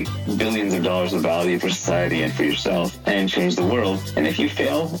 you can make billions of dollars of value for society and for yourself and change the world. And if you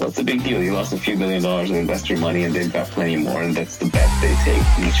fail, what's the big deal? You lost a few $1 billion of investor money and they've got plenty more, and that's the bet they take,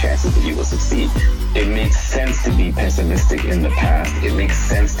 the chances that you will succeed. It makes sense to be pessimistic in the past. It makes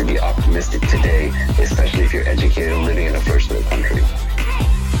sense to be optimistic today, especially if you're educated and living in a first world country.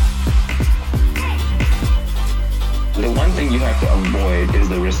 The one thing you have to avoid is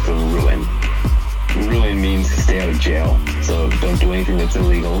the risk of ruin. Ruin means stay out of jail, so don't do anything that's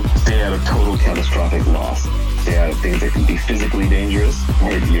illegal. Stay out of total catastrophic loss. Stay out of things that can be physically dangerous,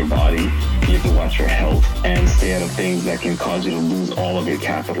 hurt your body. You have to watch your health, and stay out of things that can cause you to lose all of your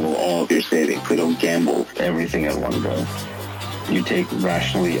capital, all of your savings. So don't gamble everything at one go. You take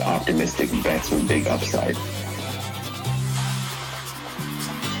rationally optimistic bets with big upside.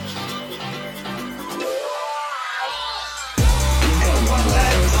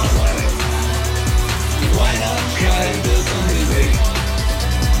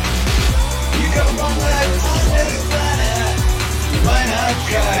 Why not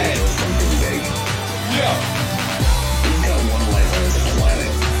try something big? Yeah. You've got one life on this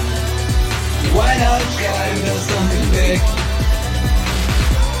planet. Why not try to build something big?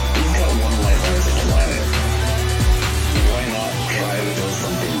 You've got one life on this planet. Why not try to build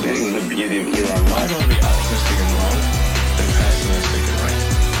something big? This is the beauty of Elon Musk. I'd rather be optimistic and wrong than pessimistic and right.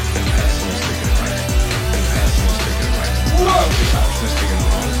 Than pessimistic and right. Than pessimistic and right. Whoa! Be optimistic and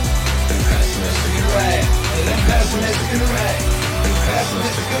wrong than pessimistic and right. Then pessimistic and right. Than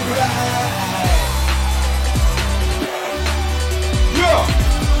pessimistic and right. Yeah!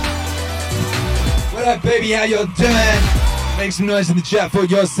 What up, baby? How y'all doing? Make some noise in the chat for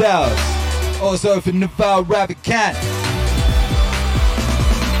yourselves. Also for Naval Rabbit Cat.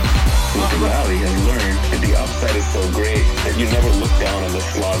 Silicon Valley has learned that the upside is so great that you never look down on the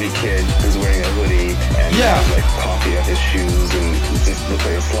slobby kid who's wearing a hoodie and has like coffee at his shoes and just look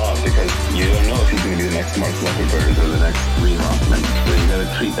like a slob, because you don't know if he's going to be the next Mark Zuckerberg or the next Reid Hoffman. So you got to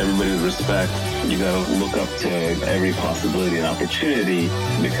treat everybody with respect. You got to look up to every possibility and opportunity,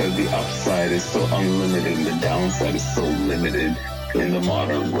 because the upside is so unlimited and the downside is so limited in the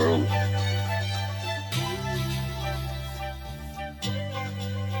modern world.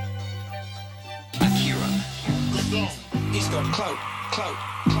 He's got clout.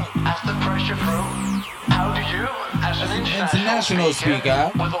 As the pressure pro, how do you, as an international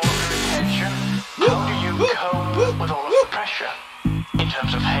speaker, with all of your attention, how do you cope with all of the pressure in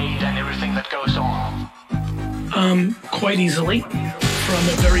terms of hate and everything that goes on? Quite easily, from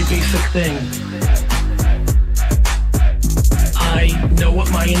a very basic thing. I know what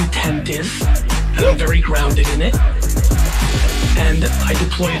my intent is, and I'm very grounded in it. And I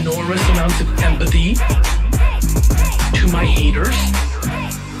deploy enormous amounts of empathy to my haters.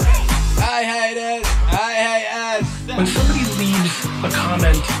 I hate it. I hate us. When somebody leaves a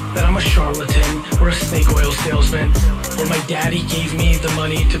comment that I'm a charlatan or a snake oil salesman, or my daddy gave me the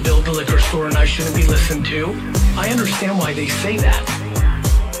money to build the liquor store and I shouldn't be listened to, I understand why they say that.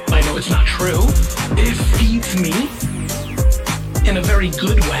 I know it's not true. It feeds me in a very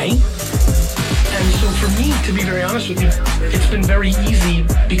good way. And so for me, to be very honest with you, it's been very easy,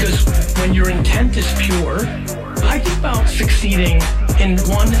 because when your intent is pure, I think about succeeding in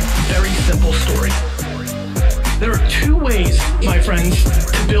one very simple story. There are two ways, my friends,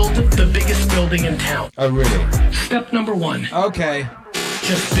 to build the biggest building in town. Oh, really? Step number one. Okay.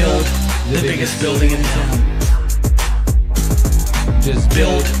 Just build the biggest building in town. Just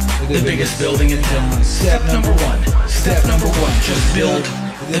Build the biggest building in town. Step number one. Step number one. Just build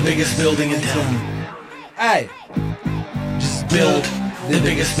the biggest building in town. Hey. Just build the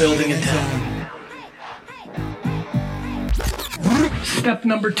biggest building in town. Step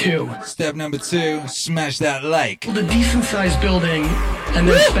number two. Step number two, smash that like. Build a decent sized building and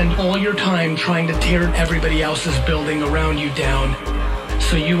then spend all your time trying to tear everybody else's building around you down,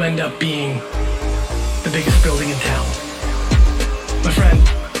 so you end up being the biggest building in town. My friend,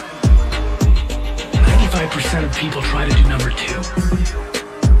 99% of people try to do number 2.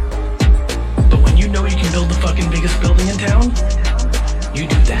 But when you know you can build the fucking biggest building in town, you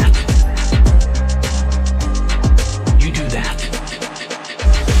do that. You do that.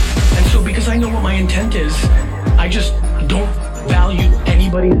 And so because I know what my intent is, I just don't value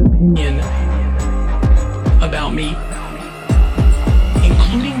anybody's opinion about me,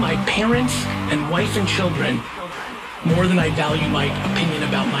 including my parents and wife and children, more than I value my opinion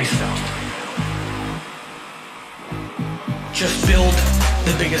about myself. Just build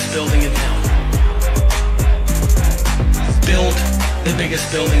the biggest building in town. Build the biggest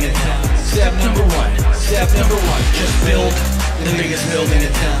building in town. Step number 1. Step number 1. Just build the biggest building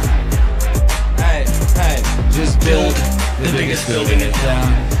in town. Hey, just build the biggest building in town.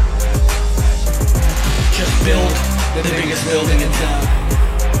 Just build the biggest building in town.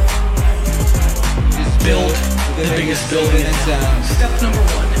 Just build the biggest building in town. Step number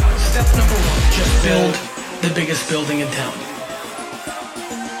 1. Step number 1. Just build the biggest building in town.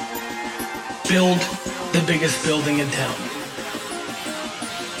 Build the biggest building in town.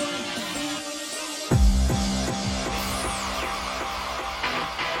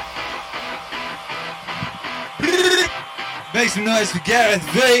 Make some noise for Gareth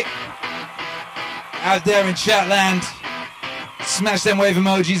V. Out there in chatland. Smash them wave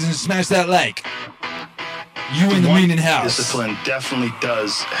emojis and smash that like. You in the meaning house. Discipline definitely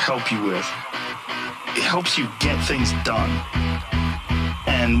does help you with. It helps you get things done.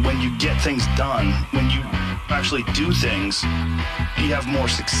 And when you get things done, when you actually do things, you have more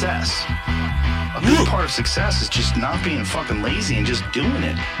success. A big part of success is just not being fucking lazy and just doing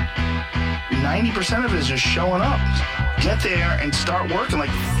it. 90% of it is just showing up. Get there and start working.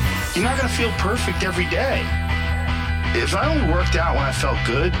 Like, you're not gonna feel perfect every day. If I only worked out when I felt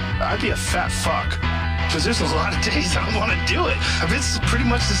good, I'd be a fat fuck. Because there's a lot of days I don't want to do it. I mean, it's pretty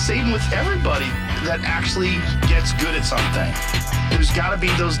much the same with everybody that actually gets good at something. There's got to be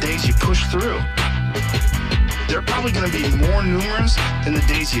those days you push through. They're probably going to be more numerous than the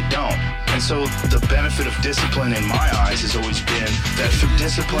days you don't. And so the benefit of discipline in my eyes has always been that through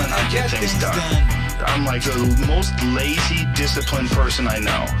discipline, I get things done. I'm like the most lazy, disciplined person I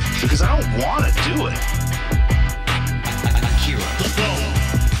know because I don't want to do it.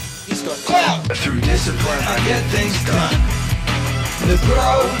 Through discipline, I get things done. The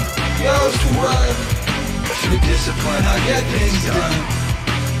bro goes to work. Through discipline, I get things done.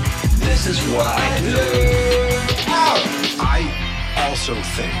 This is what I do. I also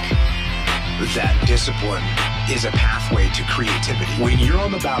think that discipline is a pathway to creativity. When you're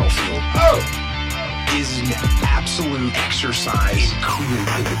on the battlefield, is an absolute exercise in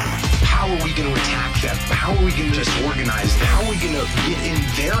creativity. How are we going to attack them? How are we going to disorganize them? How are we going to get in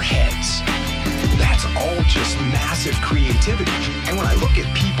their heads? That's all just massive creativity. And when I look at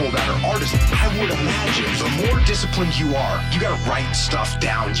people that are artists, I would imagine the more disciplined you are, you got to write stuff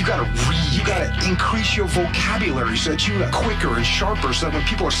down. You got to read. You got to increase your vocabulary so that you are quicker and sharper so that when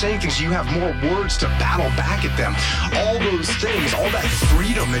people are saying things, you have more words to battle back at them. All those things, all that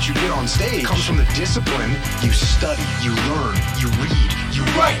freedom that you get on stage comes from the discipline. You study, you learn, you read, you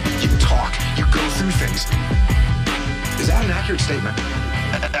write, you talk, you go through things. Is that an accurate statement?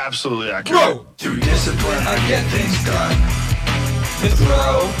 Absolutely accurate. Bro. Through discipline, I get things done. The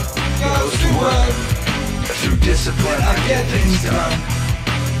bro goes to work. Through discipline, I get things done.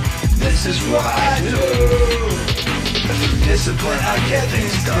 This is what I do. Through discipline, I get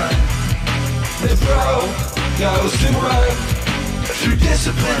things done. The bro goes to work. Through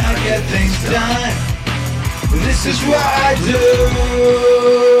discipline, I get things done. This is what I do.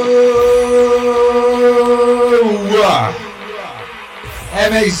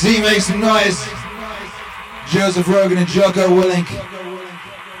 MAZ, make some noise. Joseph Rogan and Jocko Willink.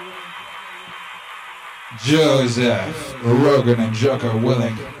 Joseph Rogan and Jocko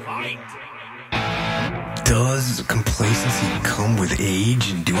Willink. Does complacency come with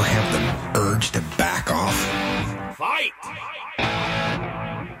age, and do I have the urge to back off? Fight!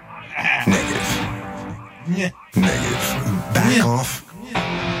 Negative. Negative. Back off?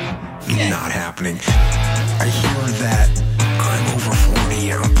 Not happening. I hear that I'm over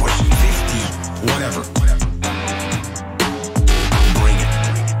 40 and I'm pushing 50. Whatever. Bring it.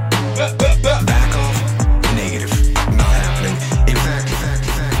 Back off? Negative. Not happening. In fact,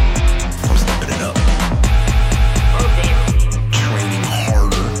 I'm stepping it up. Training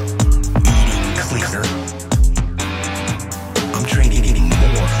harder. Eating cleaner. I'm training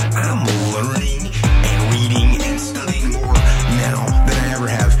more. I'm learning and reading and studying more now than I ever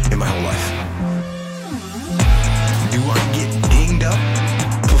have in my whole life. Do I get dinged up?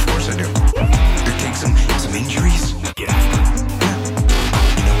 Of course I do. It takes some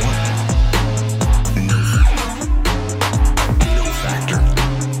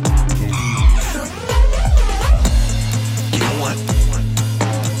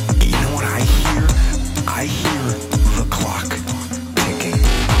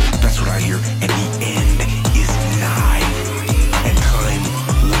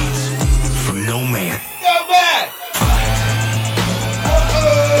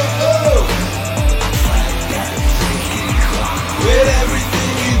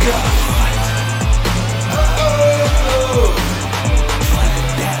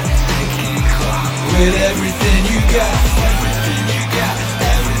got, everything you got,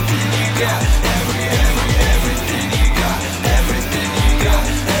 everything you got, everything you got, everything you got,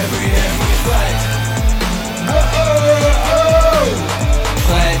 every fight. Whoa,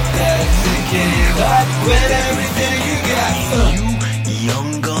 fight that ticking clock with everything you got. You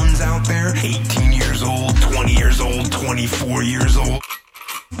young guns out there, 18 years old, 20 years old, 24 years old.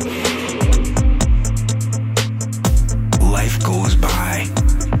 Life goes by,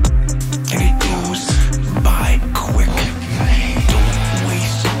 and it goes by quick. Don't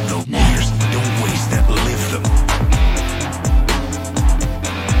waste the years, don't waste that, live them.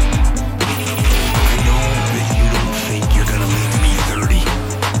 I know that you don't think you're gonna live to be 30,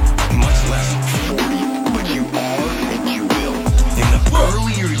 much less 40, but you are and you will. And the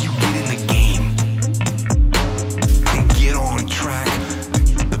earlier you get in the game and get on track,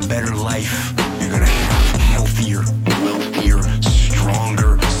 the better life you're gonna have. Healthier, wealthier,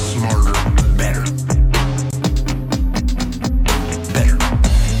 stronger, smarter, better. Better.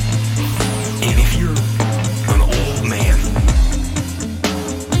 And if you're an old man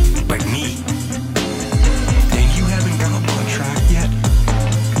like me, and you haven't got on track yet,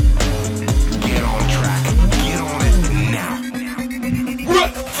 get on track. Get on it now.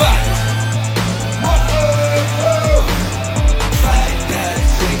 Fight! Whoa, fight that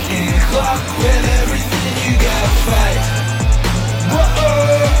ticking clock with everything you got. Fight!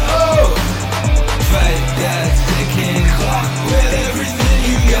 Whoa, fight that ticking clock with everything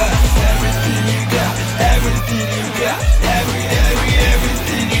you got. Everything you got, everything you got,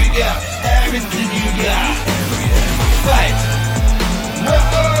 everything you got, everything you got. Fight!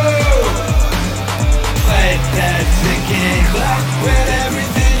 Whoa, fight that ticking clock with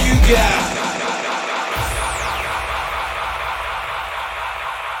everything you got.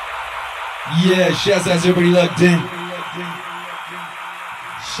 Yeah, shouts out to everybody locked in.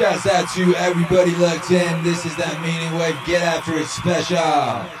 Shouts out to everybody locked in. This is that Meaningwave Get After It special.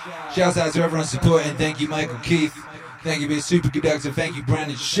 Shouts out to everyone supporting. Thank you, Michael Keith. Thank you, being super conductive. Thank you,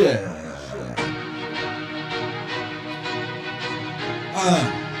 Brandon Shea.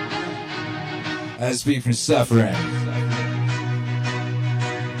 I speak from suffering.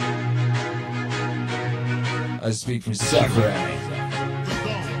 I speak from suffering.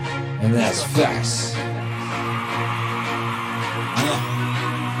 And that's facts.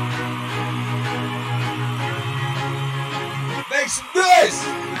 Make some noise!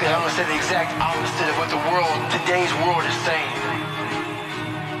 Okay, I'm gonna say the exact opposite of what today's world is saying.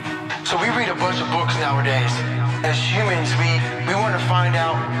 So we read a bunch of books nowadays. As humans, we want to find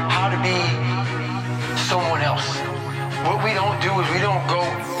out how to be someone else. What we don't do is we don't go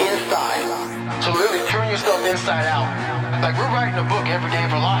inside. So literally turn yourself inside out. Like we're writing a book every day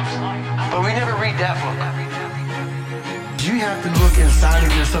of our lives, but we never read that book. You have to look inside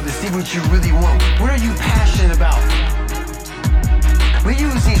of yourself to see what you really want. What are you passionate about? We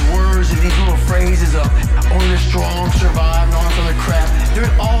use these words and these little phrases of only the strong survive and all this other crap.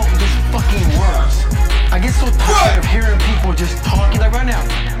 They're all just fucking words. I get so tired of hearing people just talking. Like right now,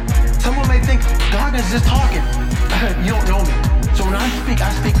 someone may think Dawkins is just talking. You don't know me. So when I speak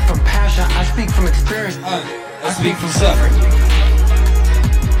from passion. I speak from experience. I speak from suffering.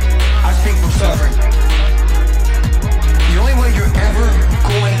 I speak from suffering. The only way you're ever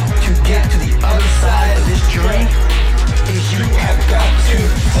going to get to the other side of this journey is you have got to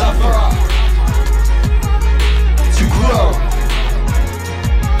suffer. To grow.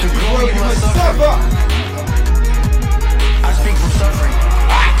 To grow, you must suffer. I speak from suffering.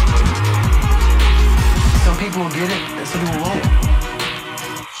 Some people will get it, and some people won't.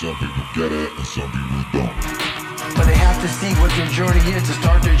 Some people get it, and some people don't. But they have to see what their journey is to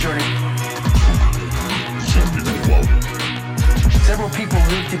start their journey. Some people won't. Several people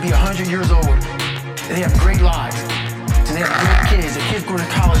live to be 100 years old, and they have great lives. And they have great kids, and kids go to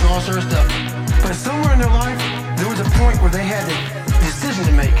college and all sorts of stuff. But somewhere in their life, there was a point where they had a decision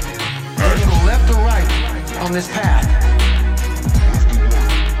to make. They can go left or right on this path.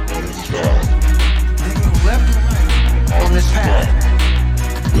 They can go left or right on this path.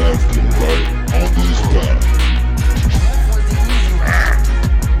 Left and right on this path.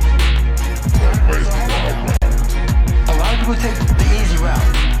 A lot of people take the easy route.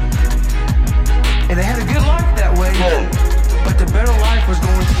 And they had a good life that way, but the better life was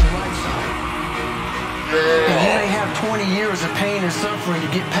going to the right side. And then they have 20 years of pain and suffering to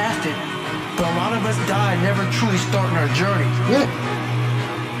get past it. But a lot of us die never truly starting our journey.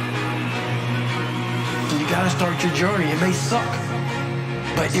 So you gotta start your journey. It may suck,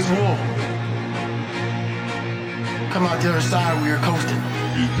 but it will come out the other side where you're coasting.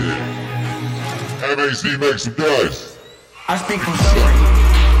 He did. MAC makes some noise. I speak from suffering.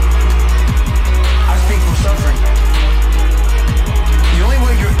 I speak from suffering.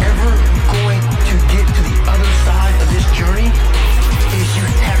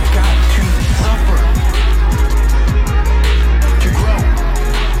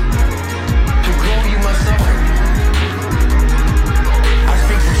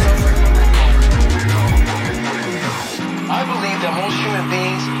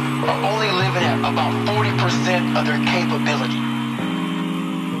 about 40% of their capability.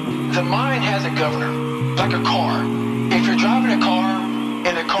 The mind has a governor, like a car. If you're driving a car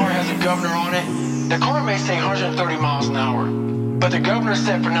and the car has a governor on it, the car may say 130 miles an hour, but the governor's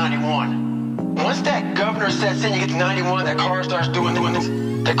set for 91. Once that governor sets in, you get to 91, that car starts doing this.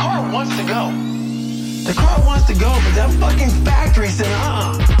 The car wants to go. The car wants to go, but that fucking factory said,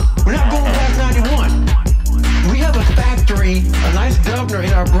 we're not going past 91. We have a factory, a nice governor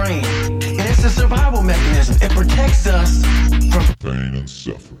in our brain, and it's a survival mechanism. It protects us from pain and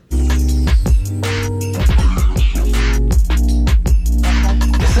suffering.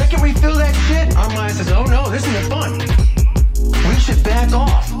 The second we feel that shit, our mind says, oh no, this isn't fun. We should back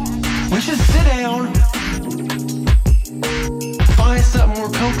off. We should sit down, find something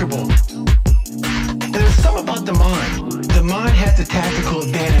more comfortable. There's something about the mind. The mind has the tactical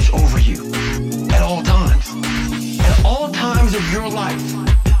advantage over you at all times. At all times of your life,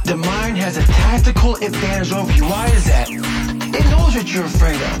 the mind has a tactical advantage over you. Why is that? It knows what you're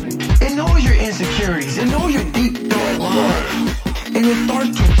afraid of. It knows your insecurities. It knows your deep dark lies. And it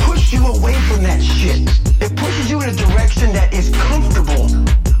starts to push you away from that shit. It pushes you in a direction that is comfortable.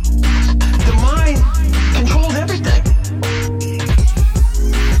 The mind controls everything.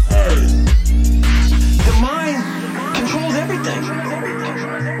 The mind controls everything.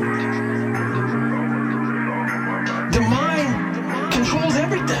 The mind controls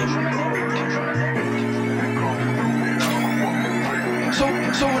everything.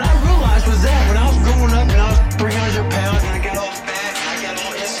 So what I realized was that when I was growing up and I was 300 pounds and I got all fat and I got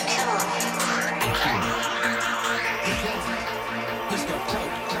all insecure.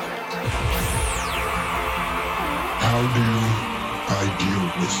 How do I deal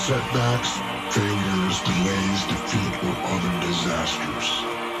with setbacks, failures, delays, defeat, or other disasters?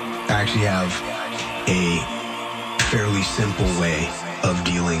 I actually have a fairly simple way of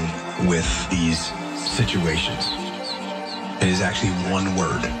dealing with these situations. It is actually one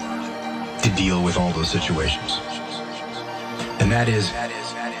word to deal with all those situations. And that is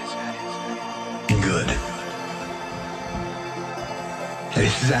good. And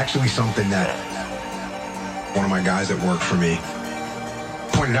this is actually something that one of my guys that worked for me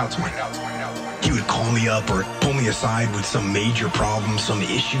pointed out to me. He would call me up or pull me aside with some major problem, some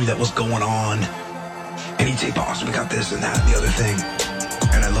issue that was going on. And he'd say, boss, we got this and that and the other thing.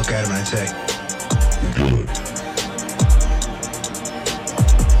 And I'd look at him and I'd say, good.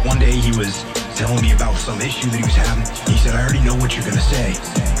 One day he was telling me about some issue that he was having. He said, I already know what you're going to say.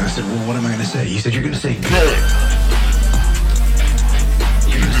 And I said, well, what am I going to say? He said, you're going to say good.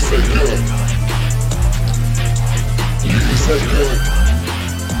 You can say good. You can say good.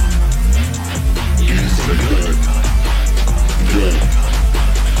 You can say good. Good.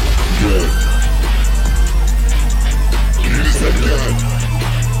 Good. You can say good.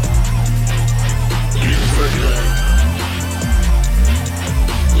 You can say good.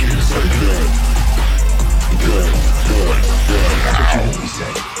 You can say good. Good. Good. Good. That's what you always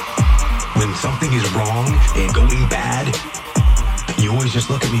say. When something is wrong and going bad, you always just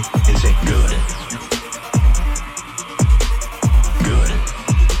look at me and say, good. Good.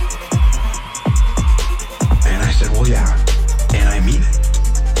 And I said, well, yeah. And I mean it.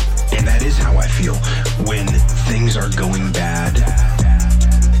 And that is how I feel. When things are going bad,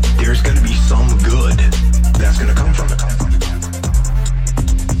 there's going to be some good that's going to come from it.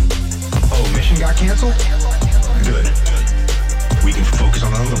 Oh, mission got canceled? Good. We can focus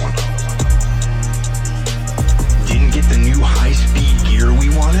on another one. Didn't get the new high-speed gear we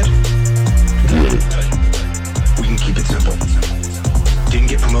wanted? Good. We can keep it simple. Didn't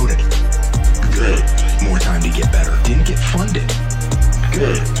get promoted? Good. More time to get better. Didn't get funded?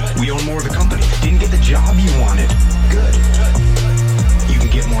 Good. We own more of the company. Didn't get the job you wanted? Good. You can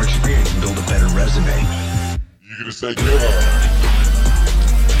get more experience and build a better resume. You're gonna say good.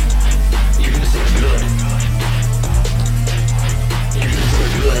 You're gonna say good. You can say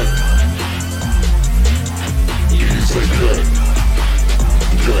good. You can say good.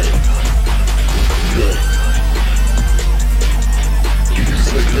 Good. Good. You can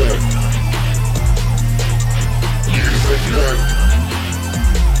say good. You can say good.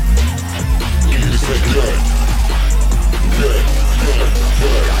 You can say good. Good. Good.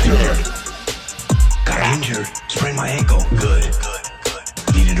 Good. Good. Got injured. Sprained my ankle. Good.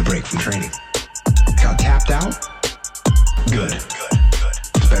 Needed a break from training. Got tapped out. Good.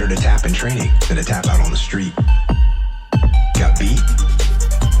 It's better to tap in training than to tap out on the street. Got beat.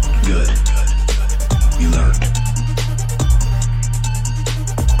 Good. You learned.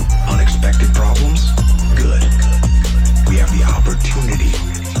 Unexpected problems. Good. We have the opportunity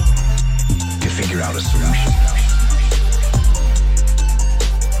to figure out a solution.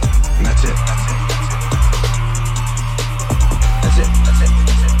 And that's it.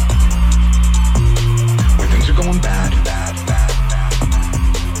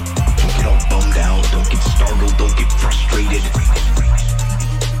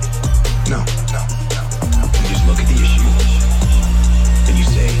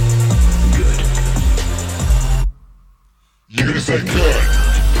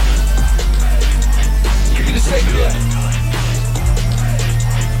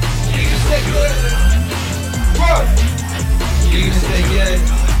 good. What? You gonna say good?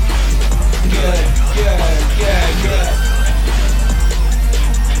 Good, good, good, good.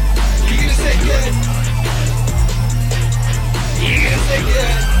 You gonna say good? You gonna say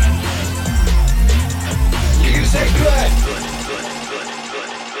good? You gonna say good?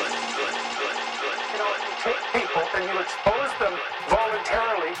 You know, you take people and you expose them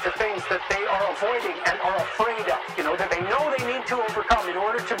voluntarily to things that they are avoiding and are afraid of, you know, that they know they need to overcome in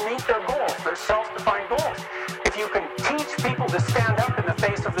order to meet their goals, their self-defined goals. If you can teach people to stand up in the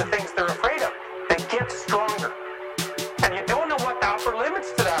face of the things they're afraid of, they get stronger. And you don't know what the upper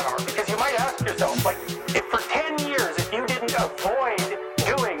limits to that are, because you might ask yourself, like, if for 10 years, if you didn't avoid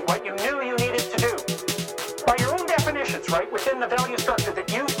doing what you knew you needed to do, by your own definitions, right, within the value structure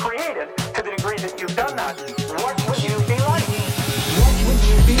that you've created, to the degree that you've done that, what would you be like? What would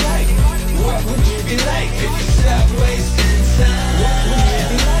you be like? What would you be like if you stopped wasting time? What would you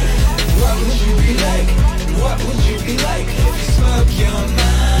be like? What would you be like? What would you be like if you spoke your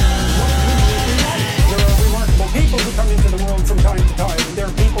mind? What would you be like? There are remarkable people who come into the world from time to time, and there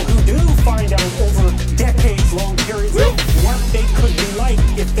are people who do find out over decades-long periods what they could be like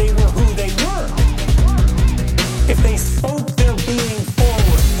if they were who they were. If they spoke their being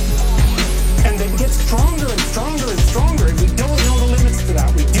forward. And they get stronger and stronger and stronger, and we don't know the limits to that.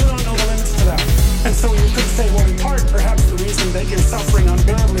 We do not know the limits to that. And so you could say, well, in part, perhaps the reason that you're suffering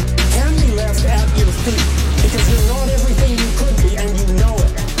unbearably can be left at your feet, because you're not everything you could be, and you know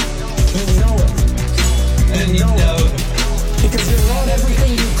it. You know it. And you know it. Because you're not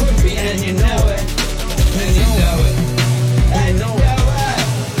everything you could be, and you know it. And you know it. And you know it.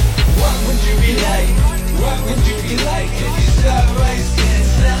 What would you be like? What would you be like if you stopped wasting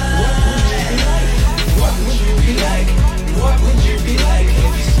time? What would you be like? What would you be like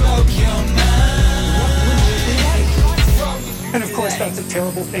if you spoke your mind? What would you be like? And of course, that's a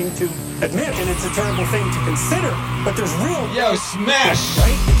terrible thing to admit, and it's a terrible thing to consider. But there's real. Yo, smash!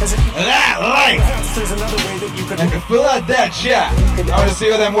 Right? Because that like! Perhaps there's another way that you could. I can fill out that chat. I want to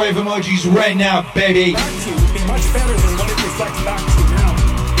see all them wave emojis right now, baby. Back to you would be much better than what it reflects back to you now.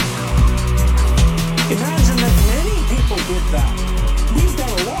 Imagine that many people did that. We've done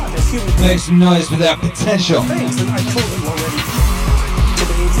a lot as human beings. Make some noise for that potential. Things, and I told them already.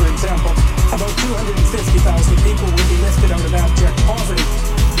 Today, for example, about 250,000 people will be lifted out of abject poverty.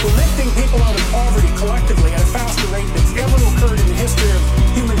 We're lifting people out of poverty collectively at a faster rate that's ever occurred in the history of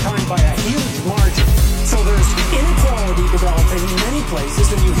humankind by a huge margin. So there's inequality developing in many places,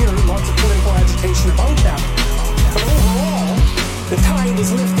 and you hear lots of political agitation about that. But overall, the tide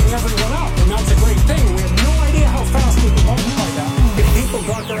is lifting everyone up, and that's a great thing. We have no idea how fast we can multiply that if people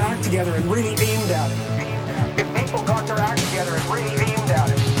got their act together and really aimed at it. If people got their act together and really aimed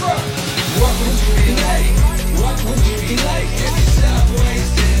at it. What would you be like? What would you be like if you stopped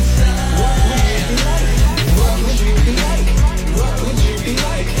wasting time? What would you be like? What would you be like? What would you be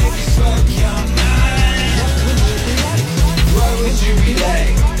like if you spoke your mind? What would you be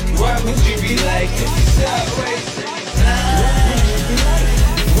like? What would you be like? What would you be like if you stopped wasting time?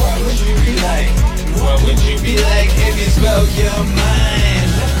 What would you be like? What would you be like if you spoke your mind?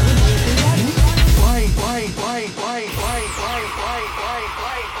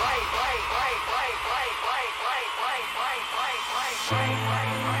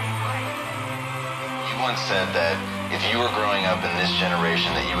 You once said that if you were growing up in this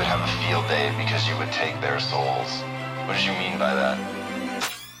generation that you would have a field day because you would take their souls. What did you mean by that?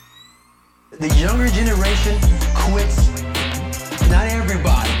 The younger generation quits. Not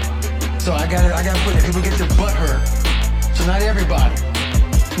everybody. So I gotta put it. People get their butt hurt. So not everybody.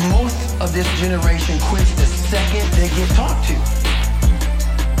 Most of this generation quits the second they get talked to.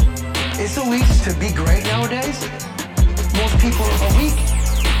 It's so easy to be great nowadays. Most people are weak.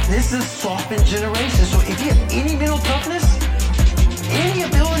 This is a softened generation. So if you have any mental toughness, any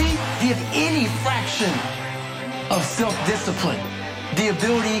ability, if you have any fraction of self-discipline, the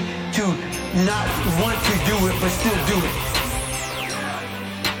ability to not want to do it but still do it.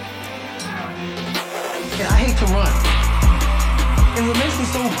 And I hate to run. And what makes me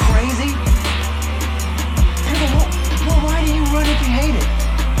so crazy, people go, well, why do you run if you hate it?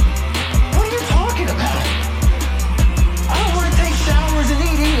 What are you talking about? I don't want to take showers and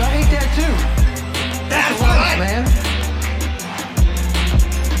eat either. I hate that too. That's life, man.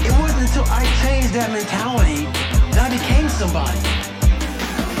 It wasn't until I changed that mentality that I became somebody.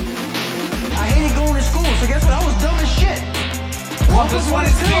 I hated going to school, so guess what? I was dumb as shit. 1 + 1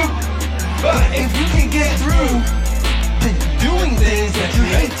 is 2. But if you can get through to doing things that you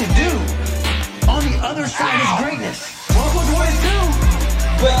hate to do, on the other side is greatness. 1 + 1 is 2.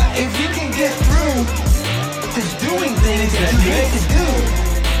 But if you can get through to doing things that you hate to do,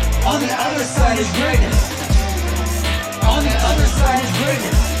 on the other side is greatness. On the other side is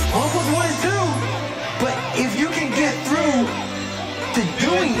greatness. Uncle's 1 and 2. But if you can get through to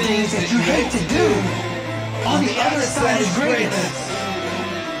doing things that you hate to do, on the other side is greatness.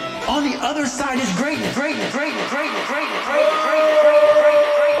 On the other side is greatness. Greatness, greatness, greatness, greatness, greatness, greatness,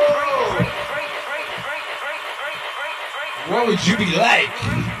 greatness. What would you be like?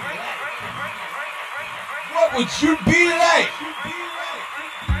 What would you be like?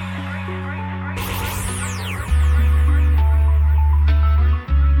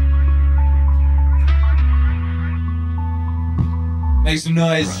 Make some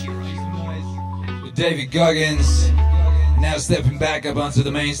noise with David Goggins. Now stepping back up onto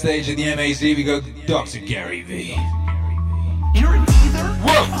the main stage in the MAC, we got Dr. Gary V. You're either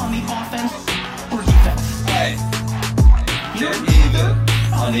on the offense or defense. Hey. You're either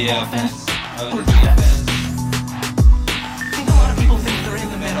on the offense or defense. I think a lot of people think they're in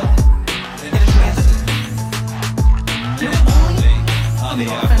the middle. In a transit. You're only on the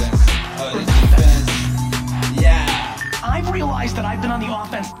offense or defense. Yeah. I've realized that I've been on the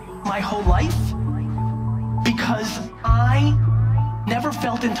offense my whole life because I never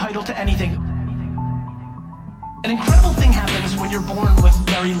felt entitled to anything. An incredible thing happens when you're born with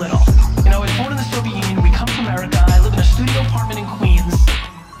very little. You know, I was born in the Soviet Union, we come to America, I live in a studio apartment in Queens.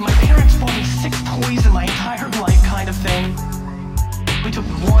 My parents bought me 6 toys in my entire life kind of thing. We took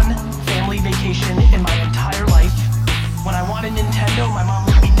 1 family vacation in my entire life. When I wanted Nintendo, my mom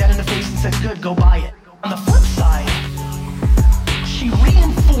looked me dead in the face and said, good, go buy it. On the flip side, she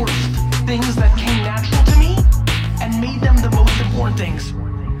reinforced things that came natural to me and made them the most important things.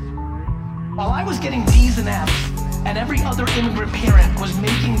 While I was getting D's and F's, and every other immigrant parent was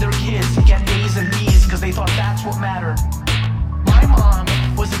making their kids get A's and B's because they thought that's what mattered, my mom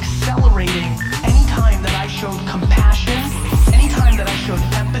was accelerating anytime that I showed compassion, anytime that I showed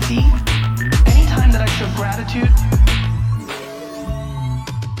empathy, anytime that I showed gratitude.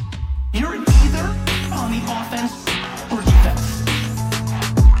 You're either on the offense or defense.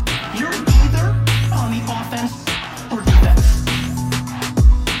 You're either on the offense or defense.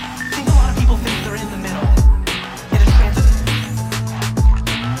 I think a lot of people think they're in the middle, in a transit.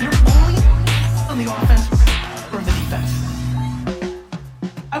 You're only on the offense or the defense.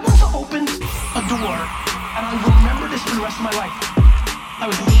 I once opened a door, and I remember this for the rest of my life. I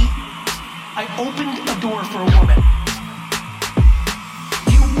was 8. I opened a door for a woman.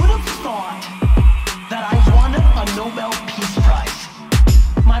 You would have thought that I won a Nobel Peace Prize.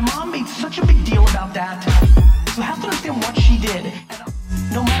 My mom made such a big deal about that. You have to understand what she did.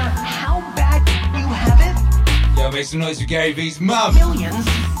 No matter how bad you have it, Yo, make some noise for Gary V's mom.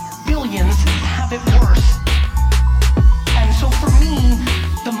 billions have it worse. And so for me,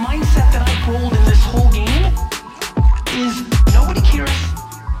 the mindset that I've rolled in this whole game is nobody cares.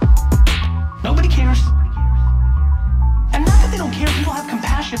 Nobody cares. And not that they don't care, people have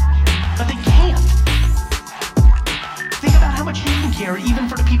compassion, but they can't. Think about how much you can care, even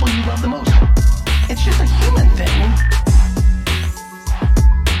for the people you love the most. It's just a human thing.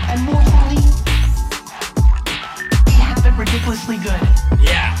 And more importantly, we have it ridiculously good.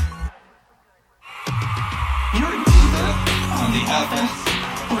 Yeah. You're either on the offense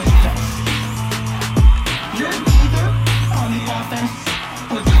or defense. You're either on the offense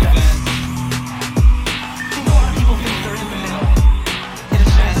or defense. I think a lot of people think they're in the middle, in a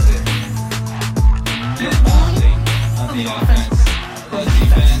transit. You're only on the offense or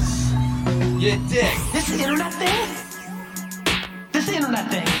defense. You dick. This internet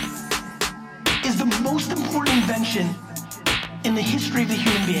thing is the most important invention in the history of the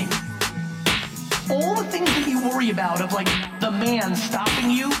human being. All the things that you worry about of like the man stopping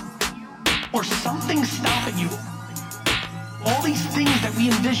you or something stopping you, all these things that we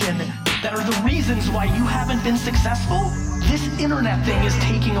envision that are the reasons why you haven't been successful, this internet thing is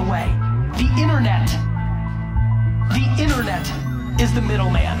taking away. The internet is the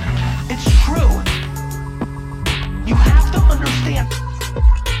middleman. It's true. You have to understand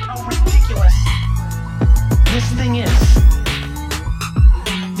how ridiculous this thing is.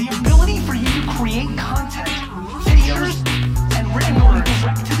 The ability for you to create content, videos, and written word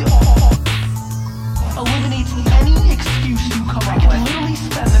direct to the all eliminates any excuse you come up with. I can literally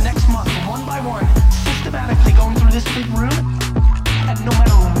spend the next month, one by one, systematically going through this big room, and no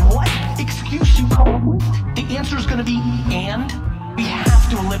matter what excuse you come up with, the answer is going to be, and we have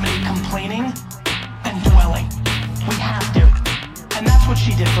to eliminate complaining and dwelling. We have to. And that's what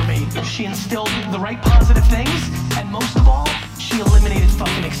she did for me. She instilled the right positive things, and most of all, she eliminated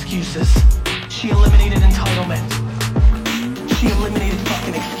fucking excuses. She eliminated entitlement. She eliminated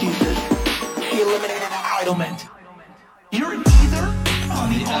fucking excuses. She eliminated entitlement. You're either on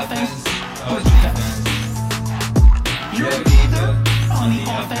the offense or defense. You're either on the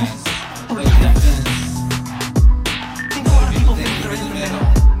offense or defense. I think a lot of people think they're in the middle.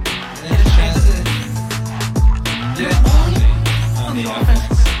 And in transit, they're only on the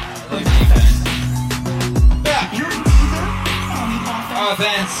offense or defense. You're either on the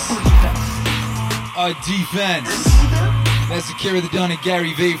offense or defense. That's Akira the Don and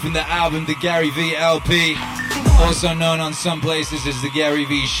Gary V from the album The Gary V LP, also known on some places as The Gary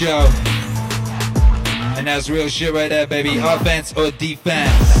V Show. And that's real shit right there, baby. Offense or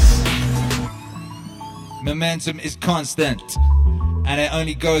defense. Momentum is constant, and it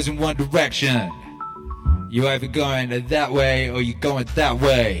only goes in one direction. You either going that way or you going that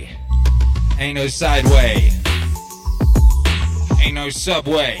way. Ain't no side way. Ain't no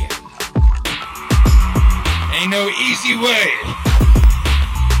subway. Ain't no easy way.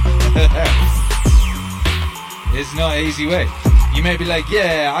 It's not an easy way. You may be like,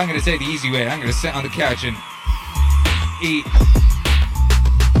 yeah, I'm gonna take the easy way. I'm gonna sit on the couch and eat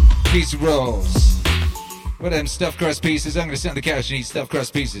pizza rolls. What are them stuffed crust pieces? I'm gonna sit on the couch and eat stuffed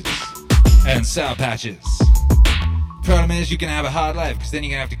crust pieces and Sour Patches. Problem is, you're gonna have a hard life, because then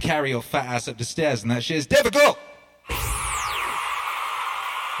you're gonna have to carry your fat ass up the stairs, and that shit is difficult.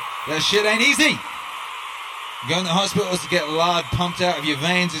 That shit ain't easy. Going to hospitals to get lard pumped out of your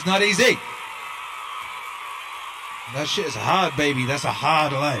veins is not easy. That shit is hard, baby. That's a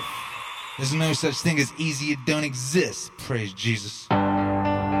hard life. There's no such thing as easy. It don't exist. Praise Jesus.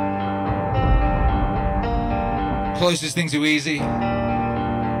 Closest thing to easy,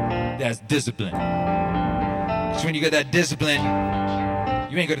 that's discipline. Because when you got that discipline,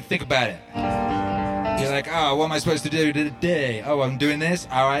 you ain't got to think about it. You're like, oh, what am I supposed to do today? Oh, I'm doing this?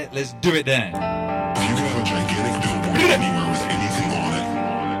 All right, let's do it then. If you could have a gigantic billboard anywhere with anything on it,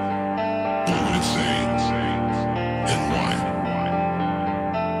 what would it say? And why?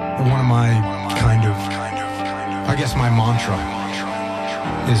 One of my I guess my mantra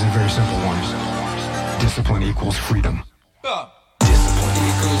is a very simple one. Discipline equals freedom. Discipline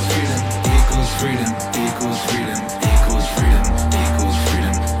equals freedom, equals freedom, equals freedom, equals freedom, equals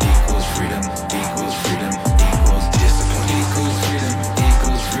freedom, equals freedom, equals freedom, equals discipline equals freedom,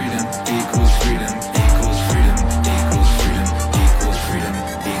 equals freedom, equals freedom, equals freedom, equals freedom, equals freedom,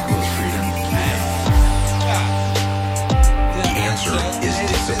 equals freedom. The answer is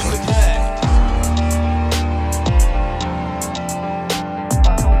discipline.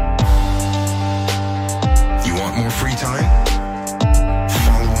 More free time?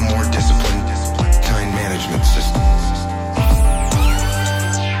 Follow a more disciplined time management system.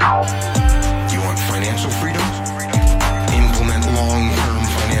 You want financial freedom? Implement long-term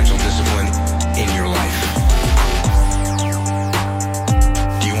financial discipline in your life.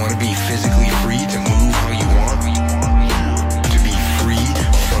 Do you want to be physically free to move how you want? To be free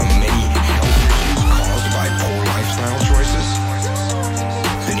from many health issues caused by poor lifestyle choices?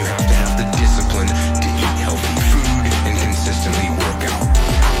 Then you have to have the discipline to eat healthy food and consistently work out.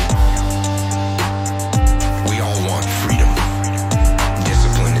 We all want freedom.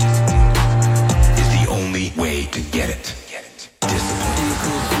 Discipline is the only way to get it. Discipline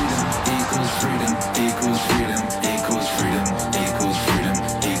equals freedom, equals freedom, equals freedom, equals freedom, equals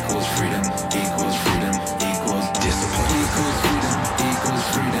freedom, equals freedom, equals discipline equals freedom, equals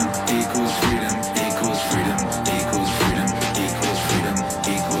freedom, equals freedom, equals freedom, equals freedom, equals freedom,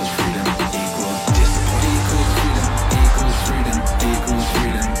 equals freedom, equals discipline equals freedom, equals freedom,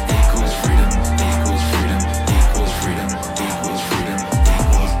 equals freedom, equals freedom, equals freedom, equals freedom, equals freedom,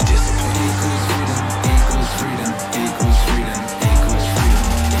 equals discipline equals freedom, equals freedom, equals freedom, equals freedom, equals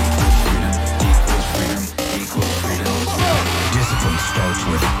freedom, equals freedom, equals freedom. Discipline starts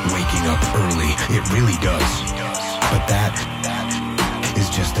with waking up early. It really does. But that is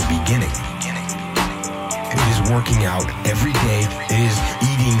just the beginning. It is working out every day. It is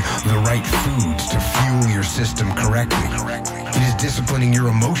eating the right foods to fuel your system correctly. It is disciplining your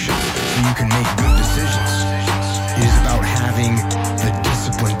emotions so you can make good decisions. It is about having the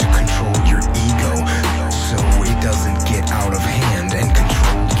discipline to control your ego so it doesn't get out of hand and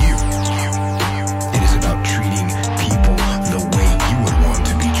control you. It is about treating people the way you would want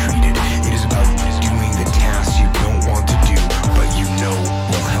to be treated. It is about doing the tasks you don't want to do, but you know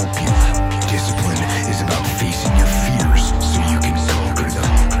will help you. Discipline is about facing your fears so you can conquer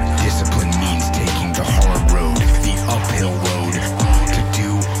them. Discipline means taking the hard road, the uphill road, to do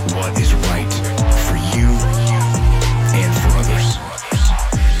what is right for you and for others.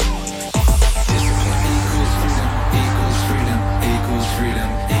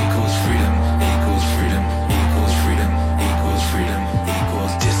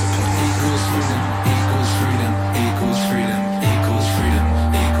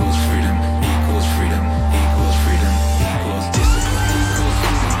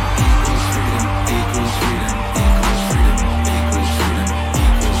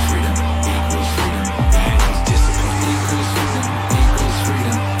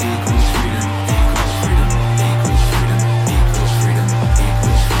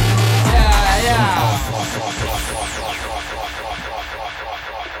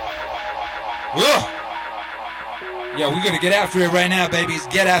 gonna get after it right now, babies.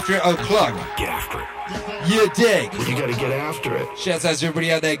 Get after it. Oh, Clug. Get after it. You dig. You gotta get after it. Shouts out to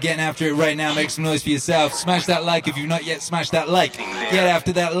everybody out there getting after it right now. Make some noise for yourself. Smash that like if you've not yet smashed that like. Get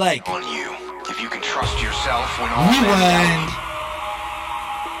after that like. On you. If you can trust yourself when all Rewind.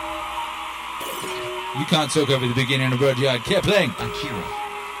 You can't talk over the beginning of Rudyard Kipling.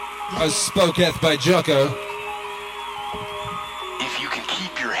 As spoketh by Jocko. If you can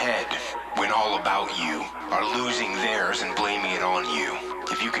keep your head when all about you are losing theirs and blaming it on you.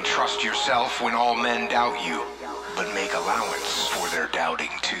 If you can trust yourself when all men doubt you, but make allowance for their doubting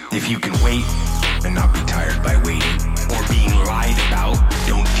too. If you can wait and not be tired by waiting, or being lied about,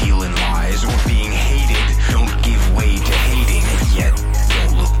 don't deal in lies, or being hated, don't give way to hating, and yet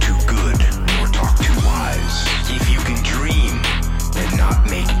don't look too good or talk too wise. If you can dream and not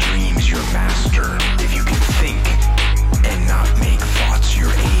make dreams your master, if you can think and not make thoughts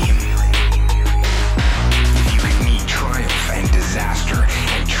your aim, if you can meet triumph and disaster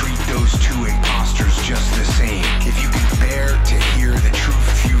and treat those two imposters just the same, if you can bear to hear the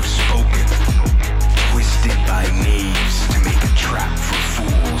truth you've spoken, twisted by knaves to make a trap for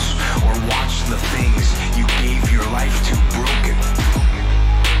fools, or watch the things you gave your life to broken,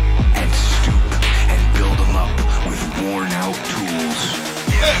 and stoop and build them up with worn out tools.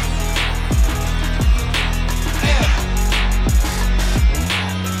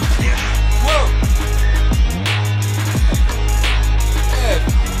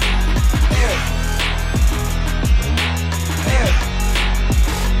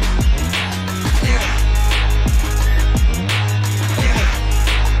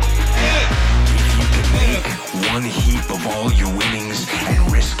 One heap of all your winnings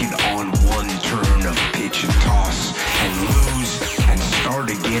and risk it on one turn of pitch and toss, and lose and start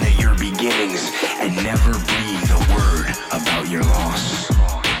again at your beginnings and never breathe a word about your loss.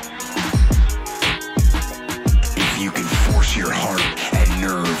 If you can force your heart and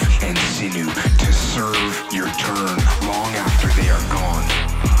nerve and sinew to serve your turn long after they are gone,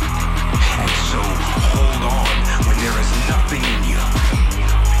 and so hold on when there is nothing in you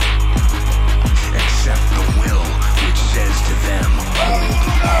except the will which says to them, hold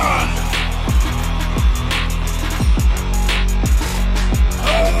on.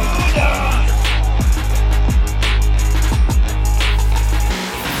 Hold on.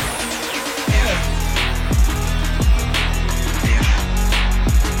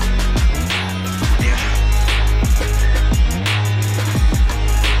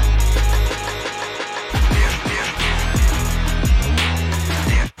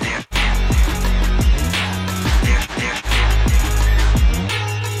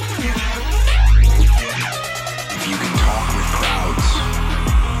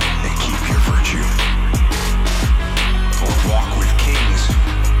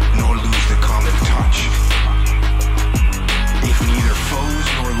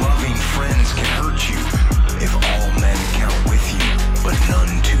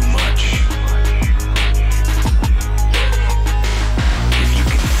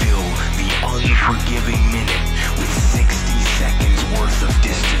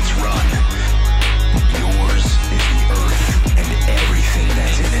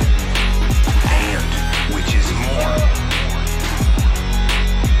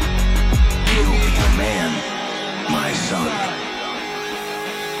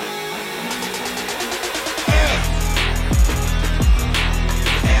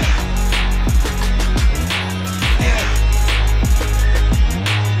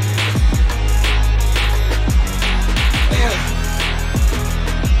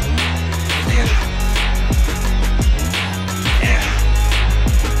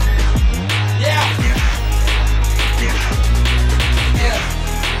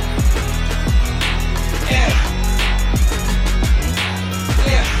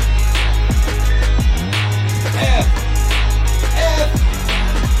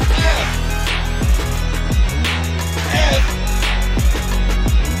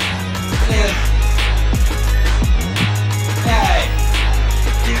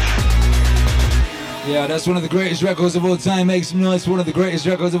 Yeah, that's one of the greatest records of all time. Make some noise for one of the greatest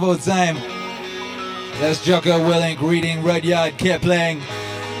records of all time. That's Jocko Willink reading Rudyard Kipling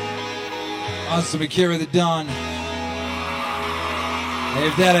on some Akira the Don.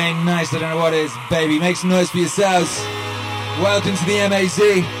 If that ain't nice, I don't know what is, baby. Make some noise for yourselves. Welcome to the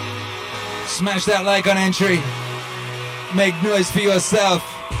MAZ. Smash that like on entry. Make noise for yourself.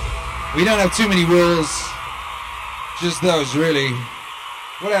 We don't have too many rules. Just those, really.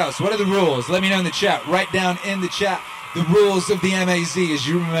 What else? What are the rules? Let me know in the chat. Write down in the chat the rules of the MAZ as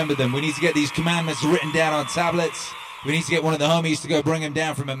you remember them. We need to get these commandments written down on tablets. We need to get one of the homies to go bring them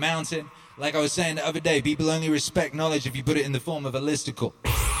down from a mountain. Like I was saying the other day, people only respect knowledge if you put it in the form of a listicle.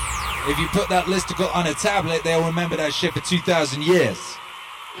 If you put that listicle on a tablet, they'll remember that shit for 2,000 years.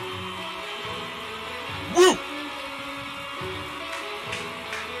 Woo!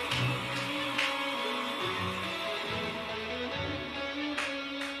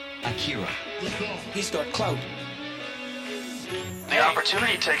 Akira. He's got clout. The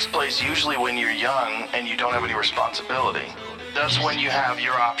opportunity takes place usually when you're young and you don't have any responsibility. That's when you have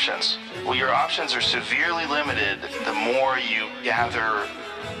your options. Well, your options are severely limited the more you gather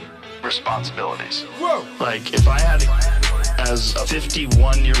responsibilities. Whoa! Like, if I had, as a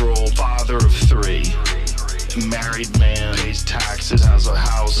 51-year-old father of 3, married man, pays taxes, has a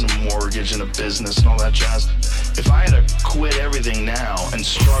house and a mortgage and a business and all that jazz, if I had to quit everything now and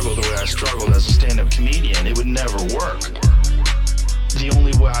struggle the way I struggled as a stand-up comedian, it would never work. The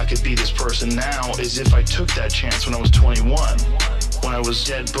only way I could be this person now is if I took that chance when I was 21, when I was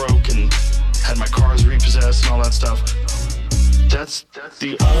dead broke and had my cars repossessed and all that stuff. That's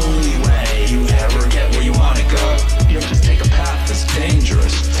the only way you ever get where you want to go. You have to take a path that's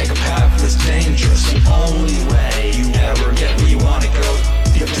dangerous. Take a path that's dangerous. The only way you ever get where you want to go.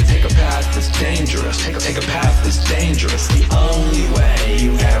 You have to take a path that's dangerous. Take a path that's dangerous. The only way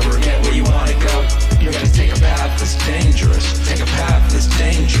you ever get where you want to go. You have to take a path that's dangerous. Take a path that's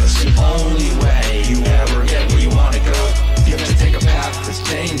dangerous. The only way you ever get where you want to go. You have to take a path that's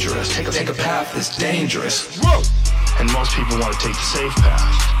dangerous. Take a path that's dangerous. Whoa! And most people want to take the safe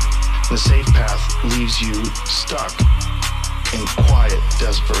path. The safe path leaves you stuck in quiet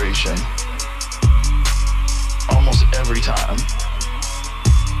desperation. Almost every time.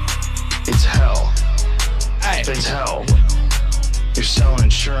 It's hell. It's hell. You're selling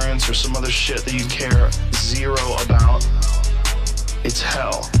insurance or some other shit that you care zero about. It's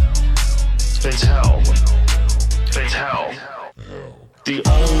hell. It's hell. It's hell. The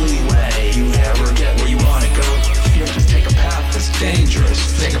only way you ever get where you want to go, you have to take a path that's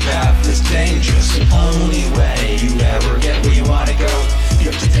dangerous. Take a path that's dangerous. The only way you ever get where you want to go,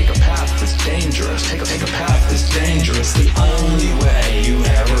 you have to take a path that's dangerous. Take a path that's dangerous. The only way you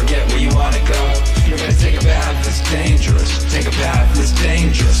ever get where you want to go, you're gonna take a path that's dangerous. Take a path that's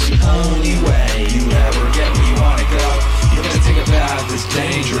dangerous. The only way you ever get where you want to go, you're gonna take a path that's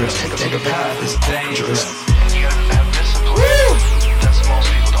dangerous. Take a path that's dangerous. You gotta have discipline. Woo!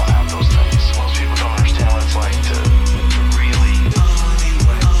 Most people don't have those things. Most people don't understand what it's like to really.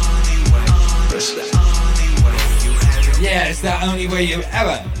 Yeah, it's the only way you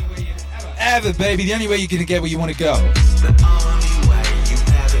ever, baby. The only way you're gonna get where you want to go.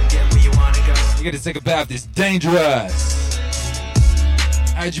 You gotta take a path that's dangerous.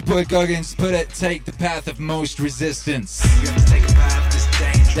 How'd you put Goggins? Put it, take the path of most resistance.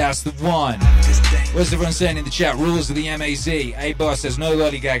 That's the one. What's everyone saying in the chat? Rules of the MAZ. A-Boss says no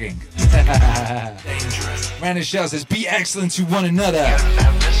lollygagging. Random Shell says be excellent to one another.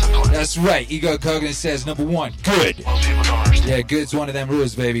 That's right. Ego Kogan says number 1, good. Yeah, good's one of them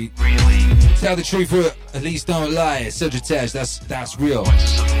rules, baby. Tell the truth or at least don't lie. Subject that's real.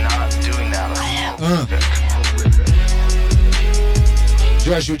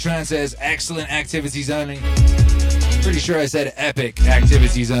 Joshua Tran says excellent activities only. Pretty sure I said epic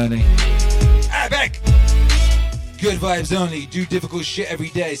activities only. Epic! Good vibes only. Do difficult shit every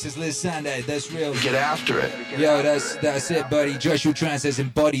day, says Liz Sanday. That's real. Get after it. Yo, that's it, buddy. Joshua Tran says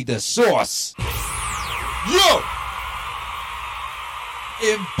embody the sauce. Yo!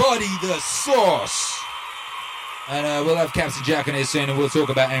 Embody the sauce. And we'll have Captain Jack on here soon and we'll talk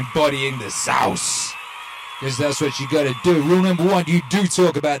about embodying the sauce. Because that's what you gotta do. Rule number 1, you do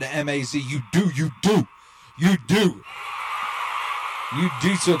talk about the MAZ. You do. You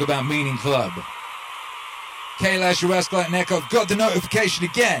do talk about Meaning Club. Kailash Rascal and Echo, I've got the notification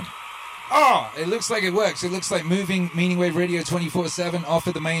again. Oh, it looks like it works. It looks like moving Meaningwave Radio 24/7 off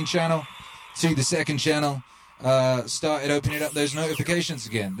of the main channel to the second channel started opening up those notifications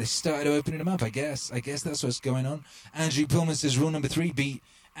again. They started opening them up, I guess. That's what's going on. Andrew Pillman says rule number 3, be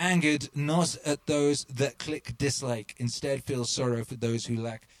angered not at those that click dislike. Instead, feel sorrow for those who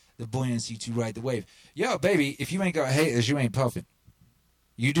lack the buoyancy to ride the wave. Yo, baby, if you ain't got haters, you ain't popping.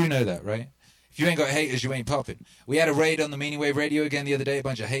 You do know that, right? If you ain't got haters, you ain't popping. We had a raid on the Meaningwave Radio again the other day. A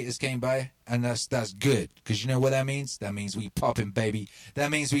bunch of haters came by, and that's good. Because you know what that means? That means we popping, baby.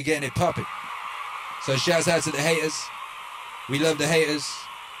 That means we getting it popping. So shouts out to the haters. We love the haters.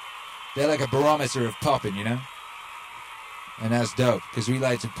 They're like a barometer of popping, you know? And that's dope, because we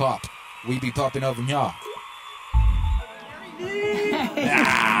like to pop. We be popping over y'all. 3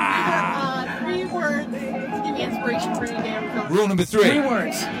 words to give me inspiration for your damn film. Rule number 3. 3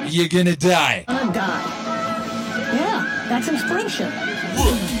 words. You're gonna die. I'm gonna die. Yeah, that's inspiration.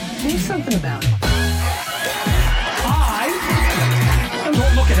 Say something about it. I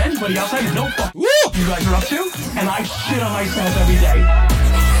don't look at anybody else. I have no fuck you guys are up to, and I shit on myself every day.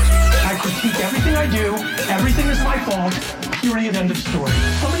 I critique everything I do. Everything is my fault. Period. End of story.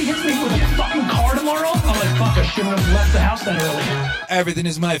 Somebody hits me with a fucking car tomorrow, I'm like, fuck, I shouldn't have left the house that early. Everything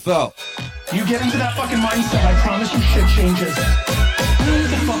is my fault. You get into that fucking mindset, I promise you shit changes. You need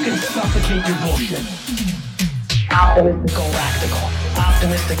to fucking suffocate your bullshit. Optimistic radical.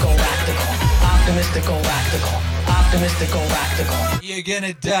 Optimistic radical. Optimistic radical. Optimistic radical. You're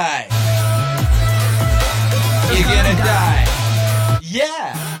gonna die. You're gonna die.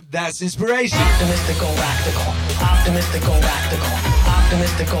 Yeah, that's inspiration. Optimistic radical. Optimistic radical.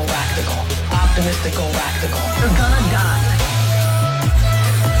 Optimistic radical. Optimistic radical. You're gonna die.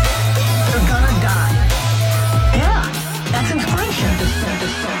 You're gonna die. Yeah, that's inspiration.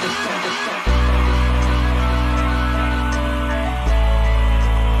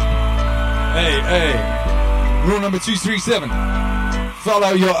 Hey. Rule number 237.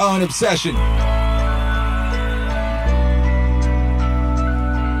 Follow your own obsession.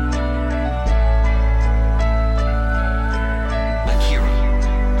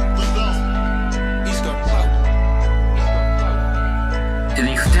 To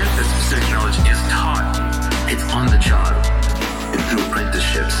the extent that specific knowledge is taught, it's on the job. It's through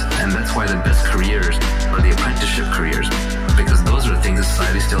apprenticeships, and that's why the best careers are the apprenticeship careers, because those are things that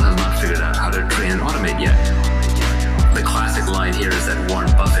society still has not figured out how to train and automate yet. The classic line here is that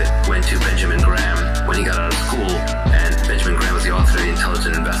Warren Buffett went to Benjamin Graham when he got out of school, and Benjamin Graham was the author of The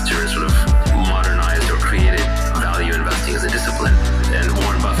Intelligent Investor and sort of modernized or created value investing as a discipline. And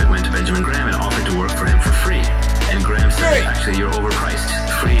Warren Buffett went to Benjamin Graham and offered to work for him for free. And Graham said, actually, you're overpriced.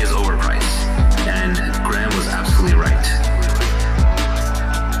 Free is overpriced. And Graham was absolutely right.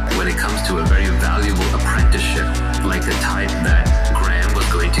 When it comes to a very valuable apprenticeship, like the type that Graham was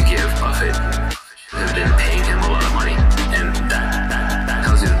going to give Buffett, have been paying him a lot of money. And that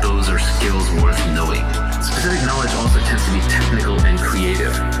tells you that those are skills worth knowing. Specific knowledge also tends to be technical and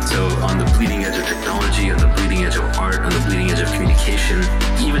creative. So on the bleeding edge of technology, on the bleeding edge of art, on the bleeding edge of communication,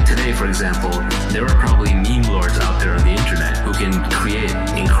 even today, for example, there are probably meme lords out there on the internet who can create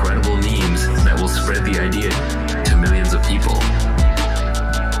incredible memes that will spread the idea to millions of people.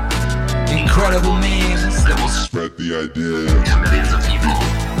 Incredible memes that will spread the idea to millions of people.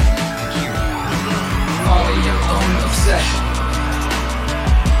 Follow your own obsession.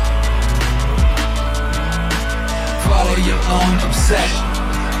 Follow your own obsession.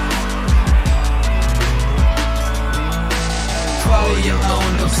 Follow your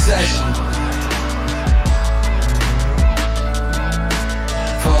own obsession.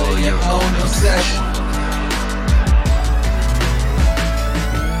 Follow your own obsession.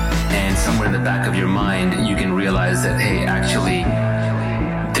 And somewhere in the back of your mind, you can realize that, hey, actually,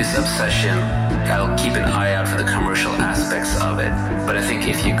 this obsession, I'll keep an eye out for the commercial aspects of it. But I think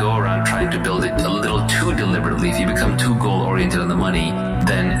if you go around trying to build it a little too deliberately, if you become too goal-oriented on the money,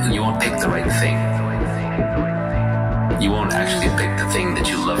 then you won't pick the right thing. You won't actually pick the thing that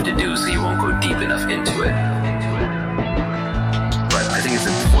you love to do, so you won't go deep enough into it. But I think it's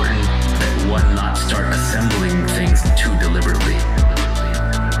important that one not start assembling things too deliberately.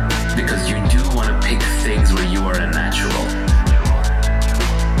 Because you do want to pick things where you are a natural.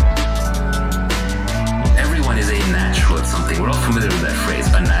 Everyone is a natural at something. We're all familiar with that phrase,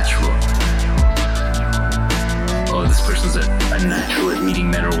 a natural. Oh, this person's a natural at meeting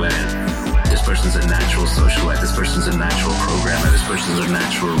men or women. This person's a natural socialite. This person's a natural programmer. This person's a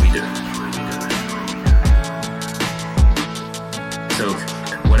natural reader. So,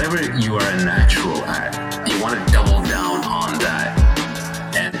 whatever you are a natural at, you want to double down on that.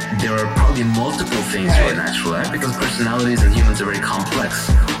 And there are probably multiple things you're a natural at, because personalities and humans are very complex.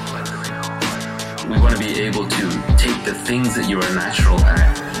 We want to be able to take the things that you're a natural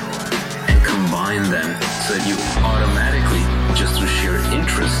at and combine them so that you automatically, just through sheer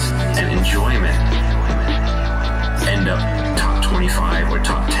interest and enjoyment, end up top 25 or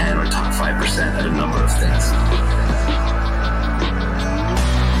top 10 or top 5% at a number of things.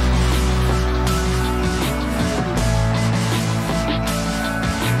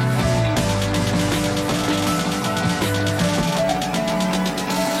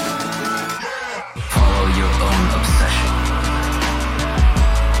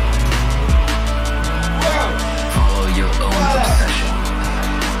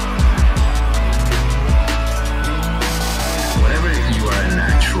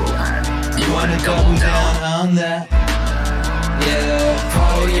 Double down on that. Yeah,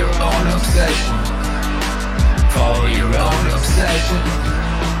 follow your own obsession. Follow your own obsession.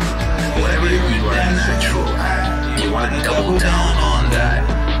 Whatever you are natural at, you want to double down on that.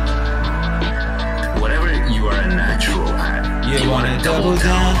 you are a natural at. You wanna double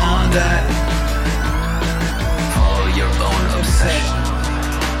down on that. Follow your own obsession.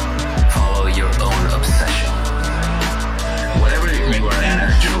 Follow your own obsession. Whatever you are a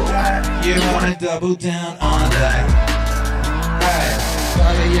natural at. You wanna double down on that. Hey,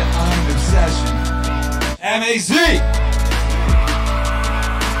 follow your own obsession. MAZ!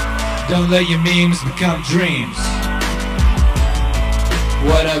 Don't let your memes become dreams.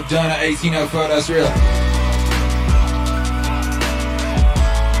 What I've done at 1804, that's real.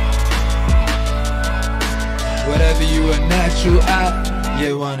 Whatever you are natural at,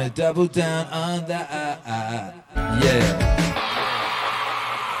 you wanna double down on that. Yeah.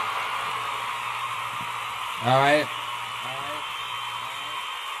 Alright.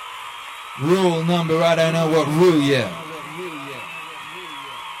 Rule number, I don't know what rule yet.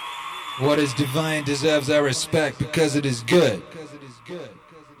 What is divine deserves our respect because it is good.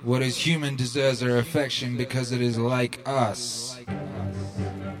 What is human deserves our affection because it is like us.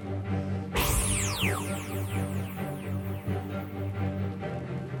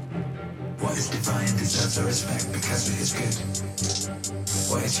 What is divine deserves our respect because it is good.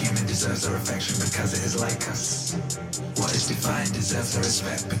 What is human deserves our affection because it is like us. What is divine deserves our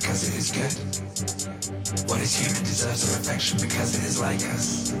respect because it is good. What is human deserves our affection because it is like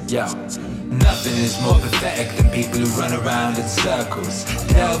us. Yo, nothing is more pathetic than people who run around in circles,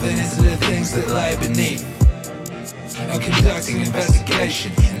 delving into the things that lie beneath, and conducting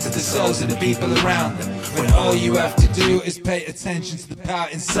investigation into the souls of the people around them, when all you have to do is pay attention to the power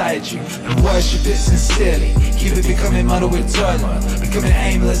inside you and worship it sincerely. Keep it becoming muddled with turmoil, becoming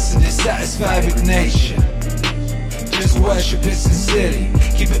aimless and dissatisfied with nature. Just worship it sincerely.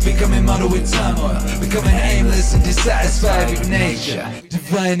 Keep it becoming muddled with turmoil, becoming aimless and dissatisfied with nature.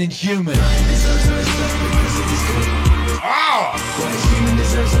 Divine and human. Deserves our respect because it is good. What is human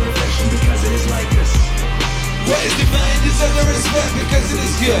deserves our affection because it is like us. What is divine deserves our respect because it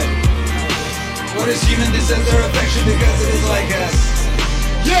is good. What is human deserves our affection because it is like us.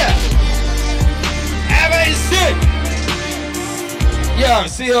 Yeah! Amazing! Yo,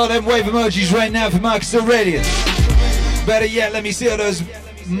 see all them wave emojis right now for Marcus Aurelius. Better yet, let me see all those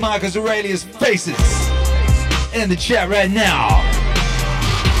Marcus Aurelius faces in the chat right now.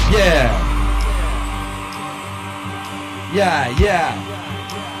 Yeah. Yeah.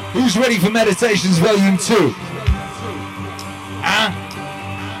 Who's ready for Meditations Volume 2? Huh?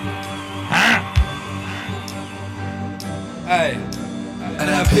 Hey. And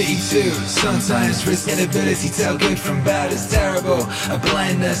I pity too, sometimes for its inability to tell good from bad is terrible. A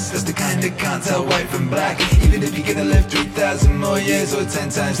blindness that's the kind that can't tell white from black. Even if you're gonna live 3,000 more years or 10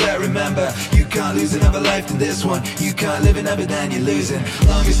 times that, remember, you can't lose another life than this one. You can't live another than you're losing.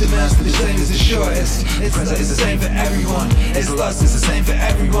 Longest amounts to the same as the shortest. It's the same for everyone. It's lost, it's the same for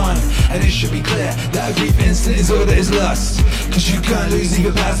everyone. And it should be clear that a brief instant is all that is lost. Cause you can't lose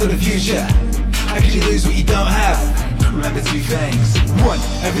either past or the future. How could you lose what you don't have? Remember two things. One,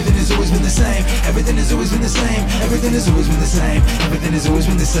 everything has always been the same. Everything has always been the same. Everything has always been the same. Everything has always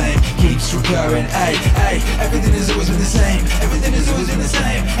been the same. Keeps recurring. Ay, everything has always been the same. Everything has always been the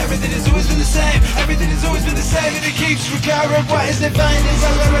same. Everything has always been the same. Everything has always been the same. And it keeps recurring. What is divine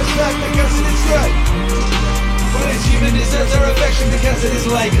deserves our respect because it is good. What is human deserves our affection because it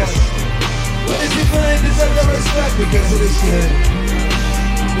is like us. What is divine deserves our respect because it is good.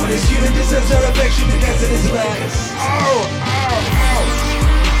 What is human deserves our affection because it is like us. Ow!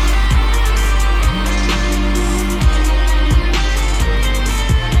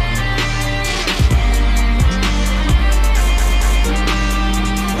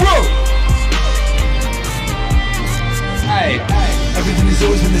 Whoa! Hey, everything has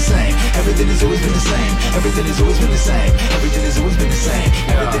always been the same. Everything has always been the same. Everything has always been the same. Everything has always been the same.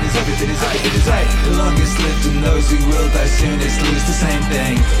 Everything is right. The longest lived and those who will die soonest lose the same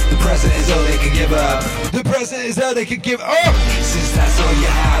thing. The present is all they can give up. The present is all they can give up. Since that's all you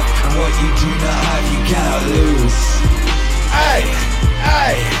have, and what you do not have, you cannot lose. Ay.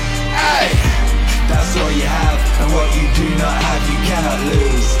 That's all you have, and what you do not have, you cannot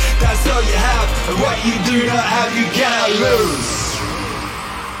lose. That's all you have, and what you do not have, you cannot lose.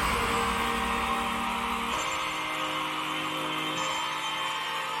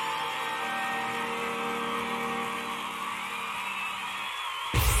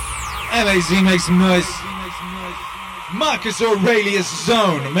 MAZ makes some noise. Marcus Aurelius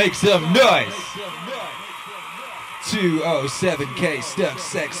Zone makes some noise. 207K Stuck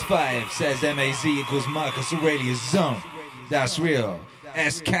Sex 5 says MAZ equals Marcus Aurelius Zone. That's real.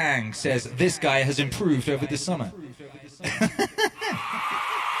 S. Kang says this guy has improved over the summer.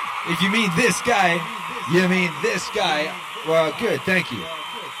 If you mean this guy, you mean this guy. Well, good, thank you.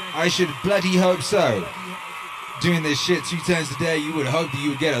 I should bloody hope so. doing this shit 2 times a day, you would hope that you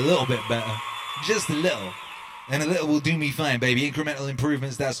would get a little bit better. Just a little. And a little will do me fine, baby. Incremental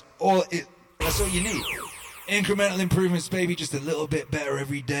improvements, that's all you need. Incremental improvements, baby, just a little bit better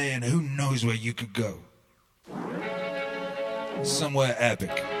every day, and who knows where you could go. Somewhere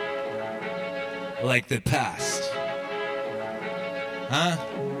epic. Like the past. Huh?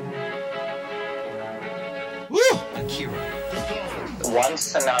 Woo! Akira. One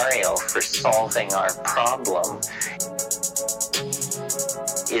scenario for solving our problem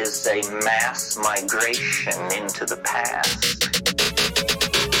is a mass migration into the past.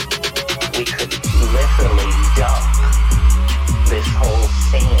 We could literally dump this whole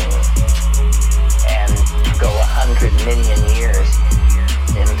scene and go 100 million years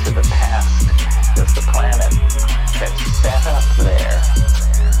into the past of the planet that's set up there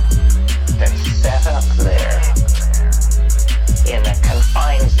in a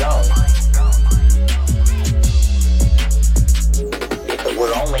confined zone. If it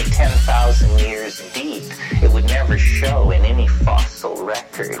were only 10,000 years deep, it would never show in any fossil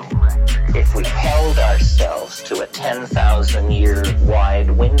record. If we held ourselves to a 10,000-year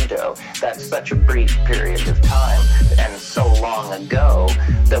wide window, that's such a brief period of time and so long ago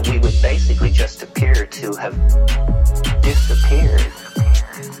that we would basically just appear to have disappeared.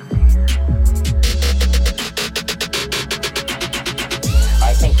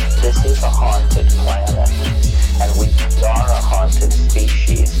 I think this is a haunted planet, and we are a haunted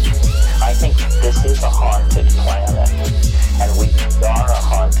species. I think this is a haunted planet, and we are a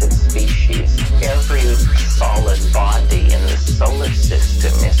haunted species. Every solid body in the solar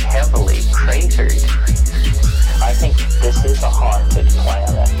system is heavily cratered. I think this is a haunted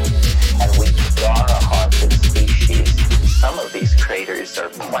planet, and we are a haunted species. Some of these craters are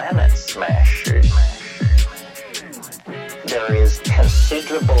planet smashers. There is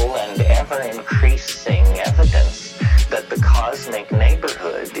considerable and ever-increasing evidence that the cosmic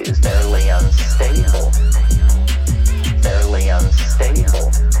neighborhood is fairly unstable.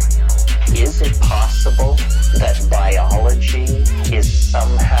 Is it possible that biology is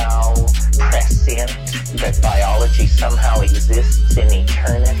somehow prescient, that biology somehow exists in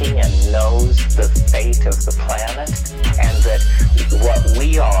eternity and knows the fate of the planet, and that what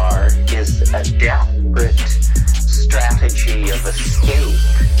we are is a desperate strategy of escape,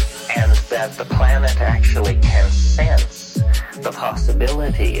 and that the planet actually can sense the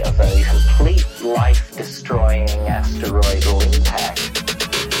possibility of a complete life-destroying asteroidal impact?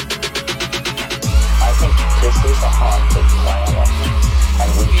 I think this is a haunted planet, and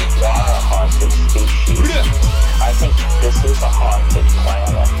we are a haunted species. I think this is a haunted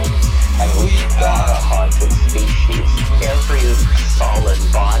planet, and we are a haunted species. Every solid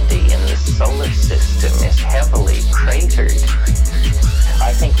body in the solar system is heavily cratered.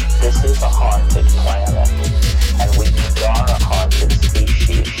 I think this is a haunted planet, and we are a haunted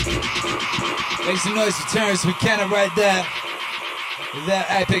species. Make some noise for Terrence McKenna right there. That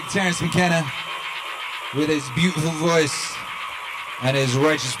epic Terrence McKenna with his beautiful voice and his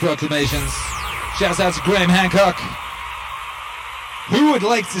righteous proclamations. Shouts out to Graham Hancock. Who would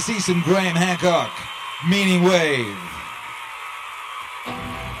like to see some Graham Hancock? Meaningwave.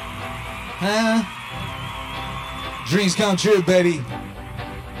 Huh? Dreams come true, baby.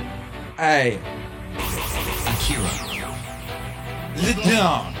 Hey. Akira. The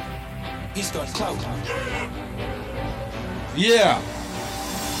Dawn. East Coast Cloud. Yeah.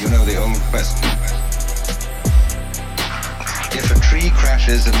 You know the old question. If a tree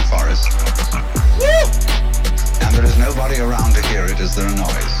crashes in a forest, and there is nobody around to hear it, is there a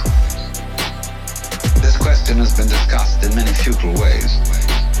noise? This question has been discussed in many futile ways.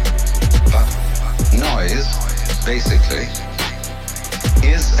 But noise, basically,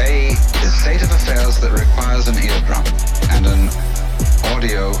 is a state of affairs that requires an eardrum and an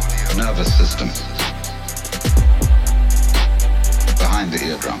audio nervous system behind the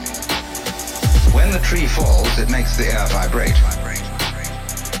eardrum. When the tree falls, it makes the air vibrate.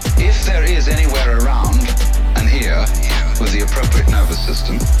 If there is anywhere around an ear with the appropriate nervous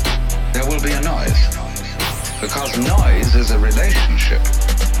system, there will be a noise. Because noise is a relationship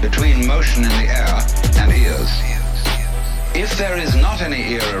between motion in the air and ears. If there is not any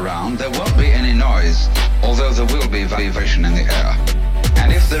ear around, there won't be any noise, although there will be vibration in the air.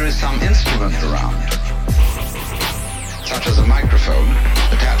 And if there is some instrument around, such as a microphone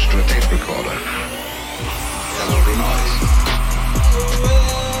attached to a tape recorder, there will be noise.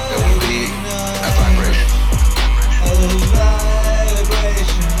 There will be a vibration.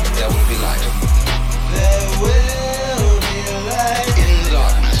 There will be light. In the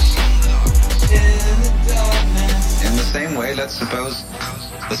darkness. In the same way, let's suppose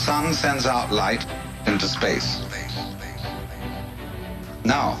the sun sends out light into space.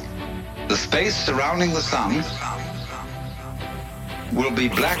 Now, the space surrounding the sun will be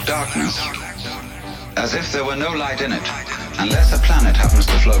black darkness, as if there were no light in it, unless a planet happens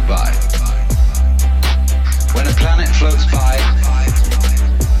to float by. When a planet floats by,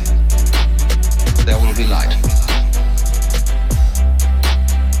 there will be light.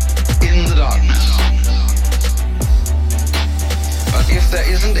 In the darkness. But if there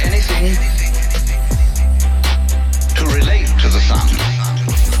isn't anything to relate to the sun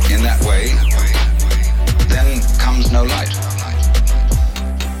in that way, then comes no light.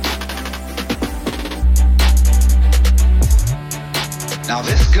 Now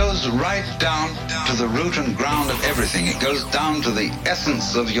this goes right down to the root and ground of everything. It goes down to the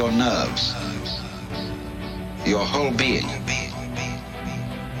essence of your nerves, your whole being.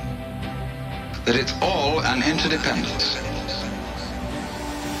 That it's all an interdependence.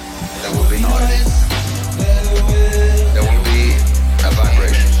 There will be noise. There will be a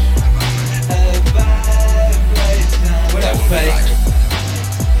vibration. What up, Faye?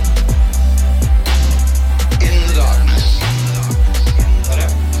 In the darkness.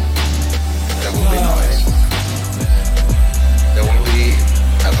 There will be noise. There will be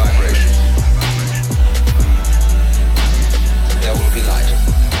a vibration. There will be light.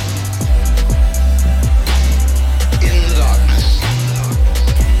 In the darkness.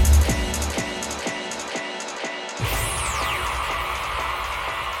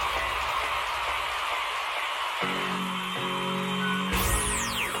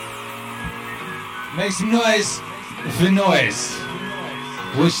 Make some noise for noise,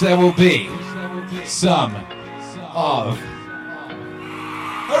 which there will be some of.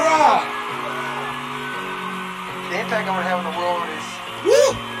 Hurrah! The impact I'm gonna have on the world is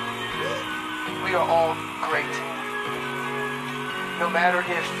we are all great. No matter if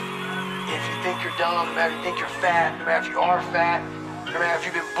you think you're dumb, no matter if you think you're fat, no matter if you are fat, no matter if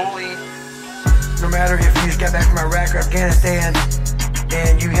you've been bullied, no matter if you just got back from Iraq or Afghanistan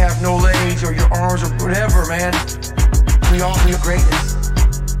and you have no legs or your arms or whatever, man. We all need greatness.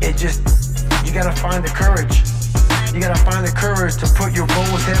 It just, you gotta find the courage. You gotta find the courage to put your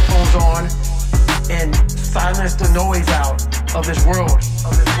Bose headphones on and silence the noise out of this world,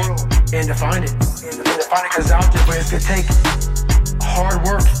 and to find it. And to find it, 'cause it's out there, but it's gonna take hard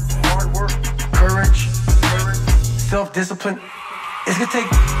work, courage, self-discipline. It's gonna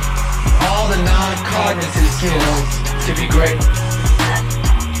take all the non-cognitive skills to be great.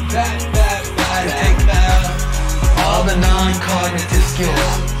 It's gonna take all the non-cognitive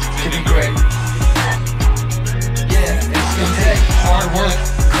skills to be great. It's gonna take hard work,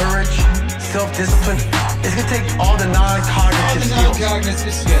 courage, self-discipline. It's gonna take all the non-cognitive skills.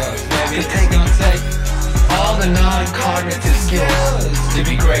 It's gonna take all the non-cognitive skills to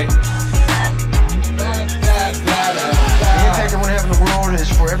be great. The impact I want to have in the world is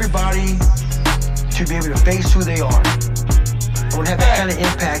for everybody to be able to face who they are. I want to have that kind of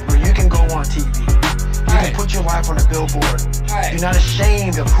impact where you can go on TV. You can put your life on a billboard. You're not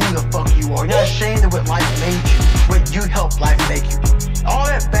ashamed of who the fuck you are. You're not ashamed of what life made you, what you helped life make you. All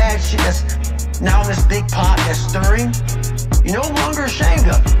that bad shit that's now in this big pot that's stirring, you're no longer ashamed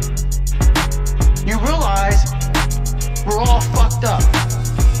of it. You realize we're all fucked up.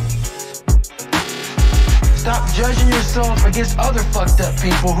 Stop judging yourself against other fucked up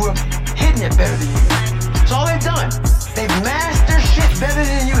people who have hidden it better than you. That's all they've done. They've masked their shit better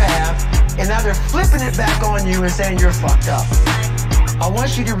than you have, and now they're flipping it back on you and saying you're fucked up. I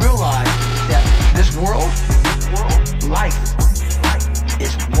want you to realize that this world, life,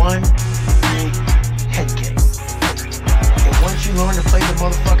 is one big head game. And once you learn to play the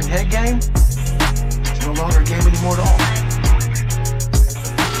motherfucking head game, it's no longer a game anymore at all.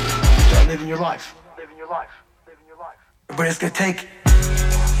 Start living your life. But it's gonna take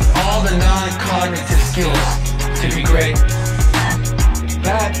all the non-cognitive skills to be great.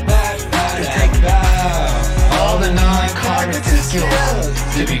 It's gonna take all the non-cognitive skills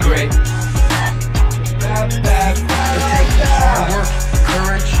to be great. It's gonna take hard work,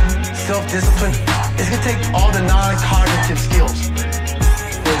 courage, self-discipline. It's gonna take all the non-cognitive skills.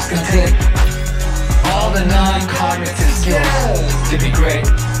 It's gonna take all the non-cognitive skills to be great.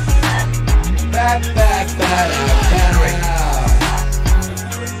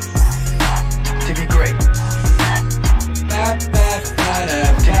 To be great.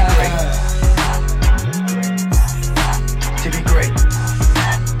 To be great.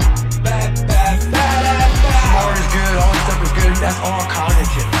 Smart is good, all this stuff is good, that's all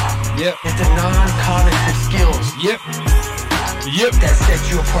cognitive. Yep. It's the non-cognitive skills. Yep. That set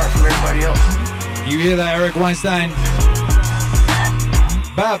you apart from everybody else. You hear that, Eric Weinstein?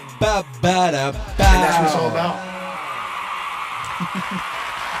 And that's what it's all about.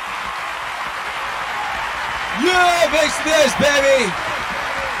 Yeah, make some noise, baby!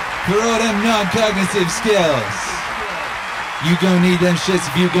 For all them non-cognitive skills. You gonna need them shits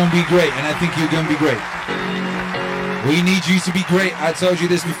if you gonna be great, and I think you're gonna be great. We need you to be great. I told you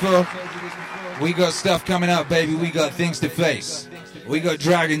this before. We got stuff coming up, baby. We got things to face. We got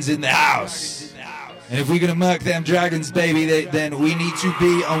dragons in the house. And if we're gonna murk them dragons, baby, then we need to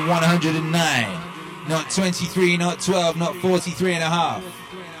be on 109. Not 23, not 12, not 43 and a half.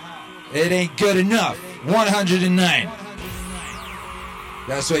 It ain't good enough. 109.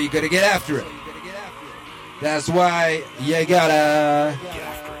 That's why you gotta get after it. That's why you gotta...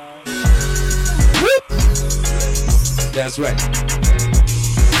 Whoop. That's right.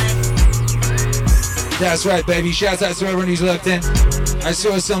 That's right, baby. Shout out to everyone who's looked in. I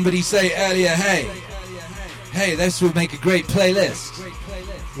saw somebody say earlier, hey, this would make a great playlist.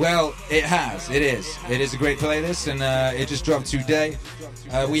 Well, it has. It is. It is a great playlist, and it just dropped today.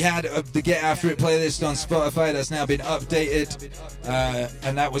 We had the Get After It playlist on Spotify that's now been updated,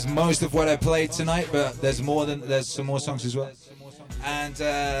 and that was most of what I played tonight. But there's some more songs as well, and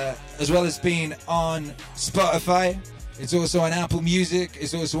as well as being on Spotify, it's also on Apple Music.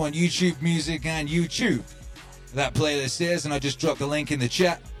 It's also on YouTube Music and YouTube. That playlist is, and I just dropped the link in the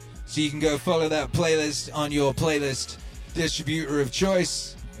chat, so you can go follow that playlist on your playlist distributor of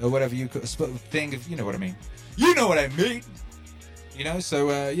choice. Or whatever you think of, you know what I mean. You know what I mean. You know,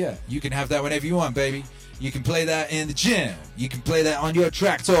 so yeah, you can have that whenever you want, baby. You can play that in the gym. You can play that on your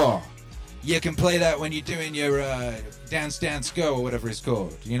tractor. You can play that when you're doing your Dance Go or whatever it's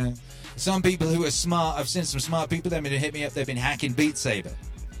called, you know. Some people who are smart, I've seen some smart people, they've been hit me up, they've been hacking Beat Saber.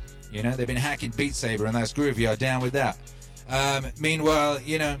 You know, they've been hacking Beat Saber, and that's groovy. I'm down with that. Meanwhile,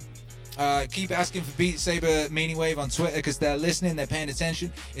 you know, keep asking for Beat Saber Meaningwave on Twitter because they're listening, they're paying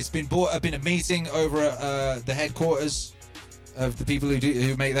attention. It's been brought up in a meeting over at the headquarters of the people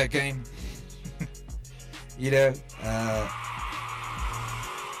who make that game. You know,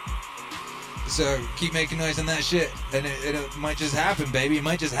 so keep making noise on that shit, and it might just happen, baby. It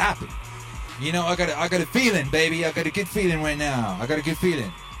might just happen. You know, I got a feeling, baby. I got a good feeling right now. I got a good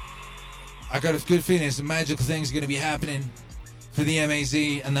feeling. Some magical things are gonna be happening for the MAZ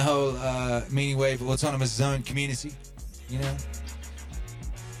and the whole Meaningwave Autonomous Zone community. You know,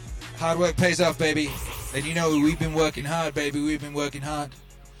 hard work pays off, baby. And you know, we've been working hard, baby. We've been working hard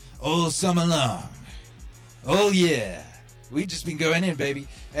all summer long. Oh yeah, we've just been going in, baby.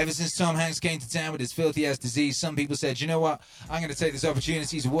 Ever since Tom Hanks came to town with his filthy ass disease, some people said, you know what, I'm going to take this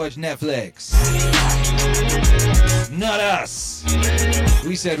opportunity to watch Netflix. Not us.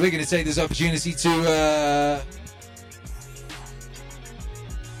 We said we're going to take this opportunity to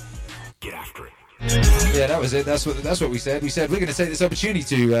get after it. Yeah, that was it. That's what we said. We said we're going to take this opportunity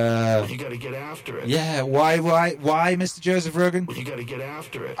to you got to get after it. Yeah, why, Mr. Joseph Rogan? You got to get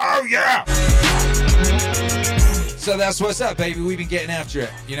after it. Oh yeah. So that's what's up, baby. We've been getting after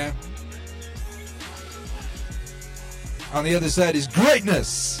it, you know. On the other side is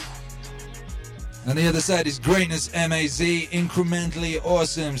greatness. On the other side is greatness, M-A-Z. Incrementally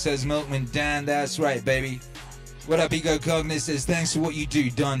awesome, says Milkman Dan. That's right, baby. What up, Ego Cognis says, thanks for what you do,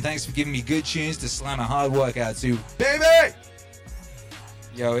 Don. Thanks for giving me good tunes to slam a hard workout to. Baby!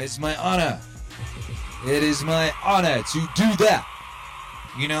 Yo, it's my honor. It is my honor to do that.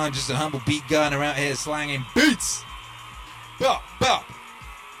 You know, I'm just a humble beat gun around here slanging beats. Bop, bop.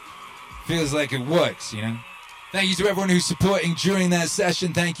 Feels like it works, you know. Thank you to everyone who's supporting during that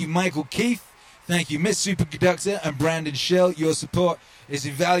session. Thank you, Michael Keith. Thank you, Miss Superconductor and Brandon Shell. Your support is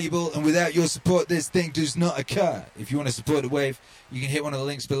invaluable, and without your support, this thing does not occur. If you want to support the wave, you can hit one of the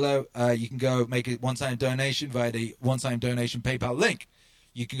links below. You can go make a one-time donation via the one-time donation PayPal link.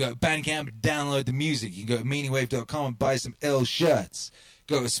 You can go to Bandcamp and download the music. You can go to meaningwave.com and buy some ill shirts.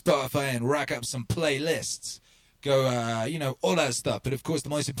 Go to Spotify and rack up some playlists. Go, you know, all that stuff. But, of course, the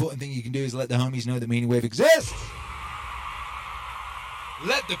most important thing you can do is let the homies know that Meaningwave exists.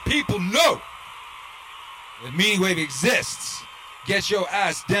 Let the people know that Meaningwave exists. Get your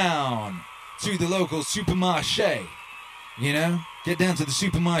ass down to the local supermarché. You know? Get down to the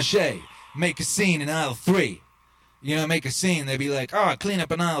supermarché. Make a scene in aisle 3. You know, make a scene. They'll be like, oh, clean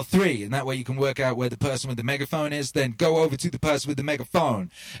up in aisle 3. And that way you can work out where the person with the megaphone is. Then go over to the person with the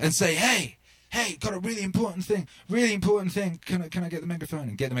megaphone and say, hey, got a really important thing. Can I get the megaphone?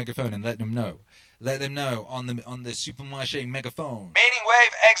 And get the megaphone and let them know. Let them know on the supermarché megaphone.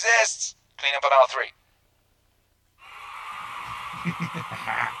 Meaningwave exists. Clean up in aisle 3.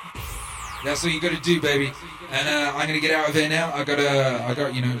 That's what you got to do, baby. And I'm gonna get out of here now. I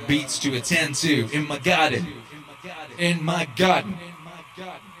got you know, beats to attend to in my garden. In my garden.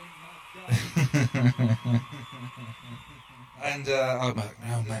 And,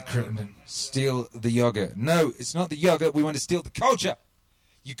 Matt Crittenden, steal the yogurt. No, it's not the yogurt. We want to steal the culture.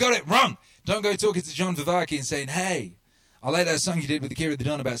 You got it wrong. Don't go talking to John Vivaki and saying, hey, I like that song you did with Akira the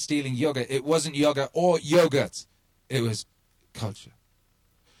Don about stealing yogurt. It wasn't yogurt or yogurt. It was culture.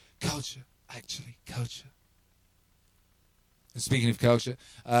 Culture. Actually, culture. And speaking of culture,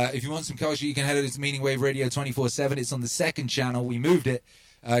 if you want some culture, you can head over to Meaningwave Radio 24/7. It's on the second channel. We moved it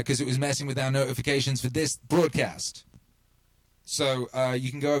because it was messing with our notifications for this broadcast. So you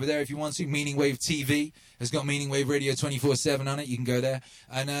can go over there if you want to. Meaningwave TV has got Meaningwave Radio 24/7 on it. You can go there.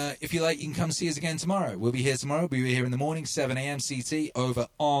 And if you like, you can come see us again tomorrow. We'll be here tomorrow. We'll be here in the morning, 7 a.m. CT, over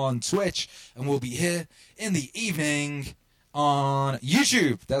on Twitch. And we'll be here in the evening on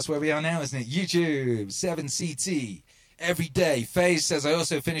YouTube. That's where we are now, isn't it? YouTube, 7 CT. Every day. FaZe says, I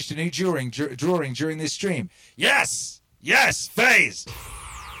also finished a new drawing during this stream. Yes! Yes, FaZe!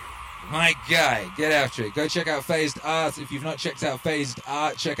 My guy, get after it. Go check out Phased Art. If you've not checked out Phased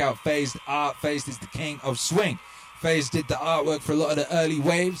Art, check out Phased Art. Phased is the king of swing. Phased did the artwork for a lot of the early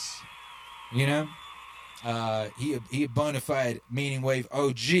waves. You know? He a bona fide Meaningwave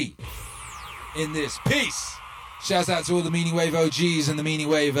OG in this piece. Shouts out to all the Meaningwave OGs and the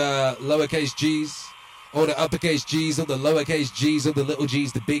Meaningwave lowercase G's. All the uppercase G's, all the lowercase G's, all the little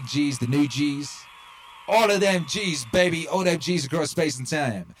G's, the big G's, the new G's. All of them G's, baby. All them G's across space and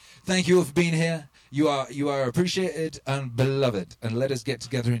time. Thank you all for being here. You are appreciated and beloved. And let us get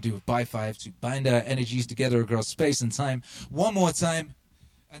together and do a by five to bind our energies together across space and time one more time.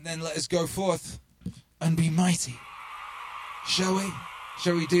 And then let us go forth and be mighty. Shall we?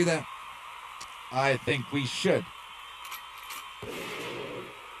 Shall we do that? I think we should.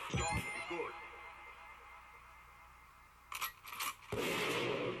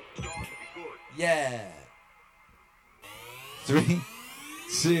 Yeah. 3,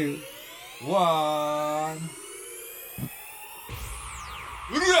 2, 1.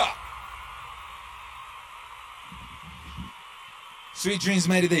 Sweet dreams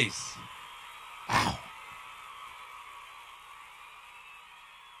made of these.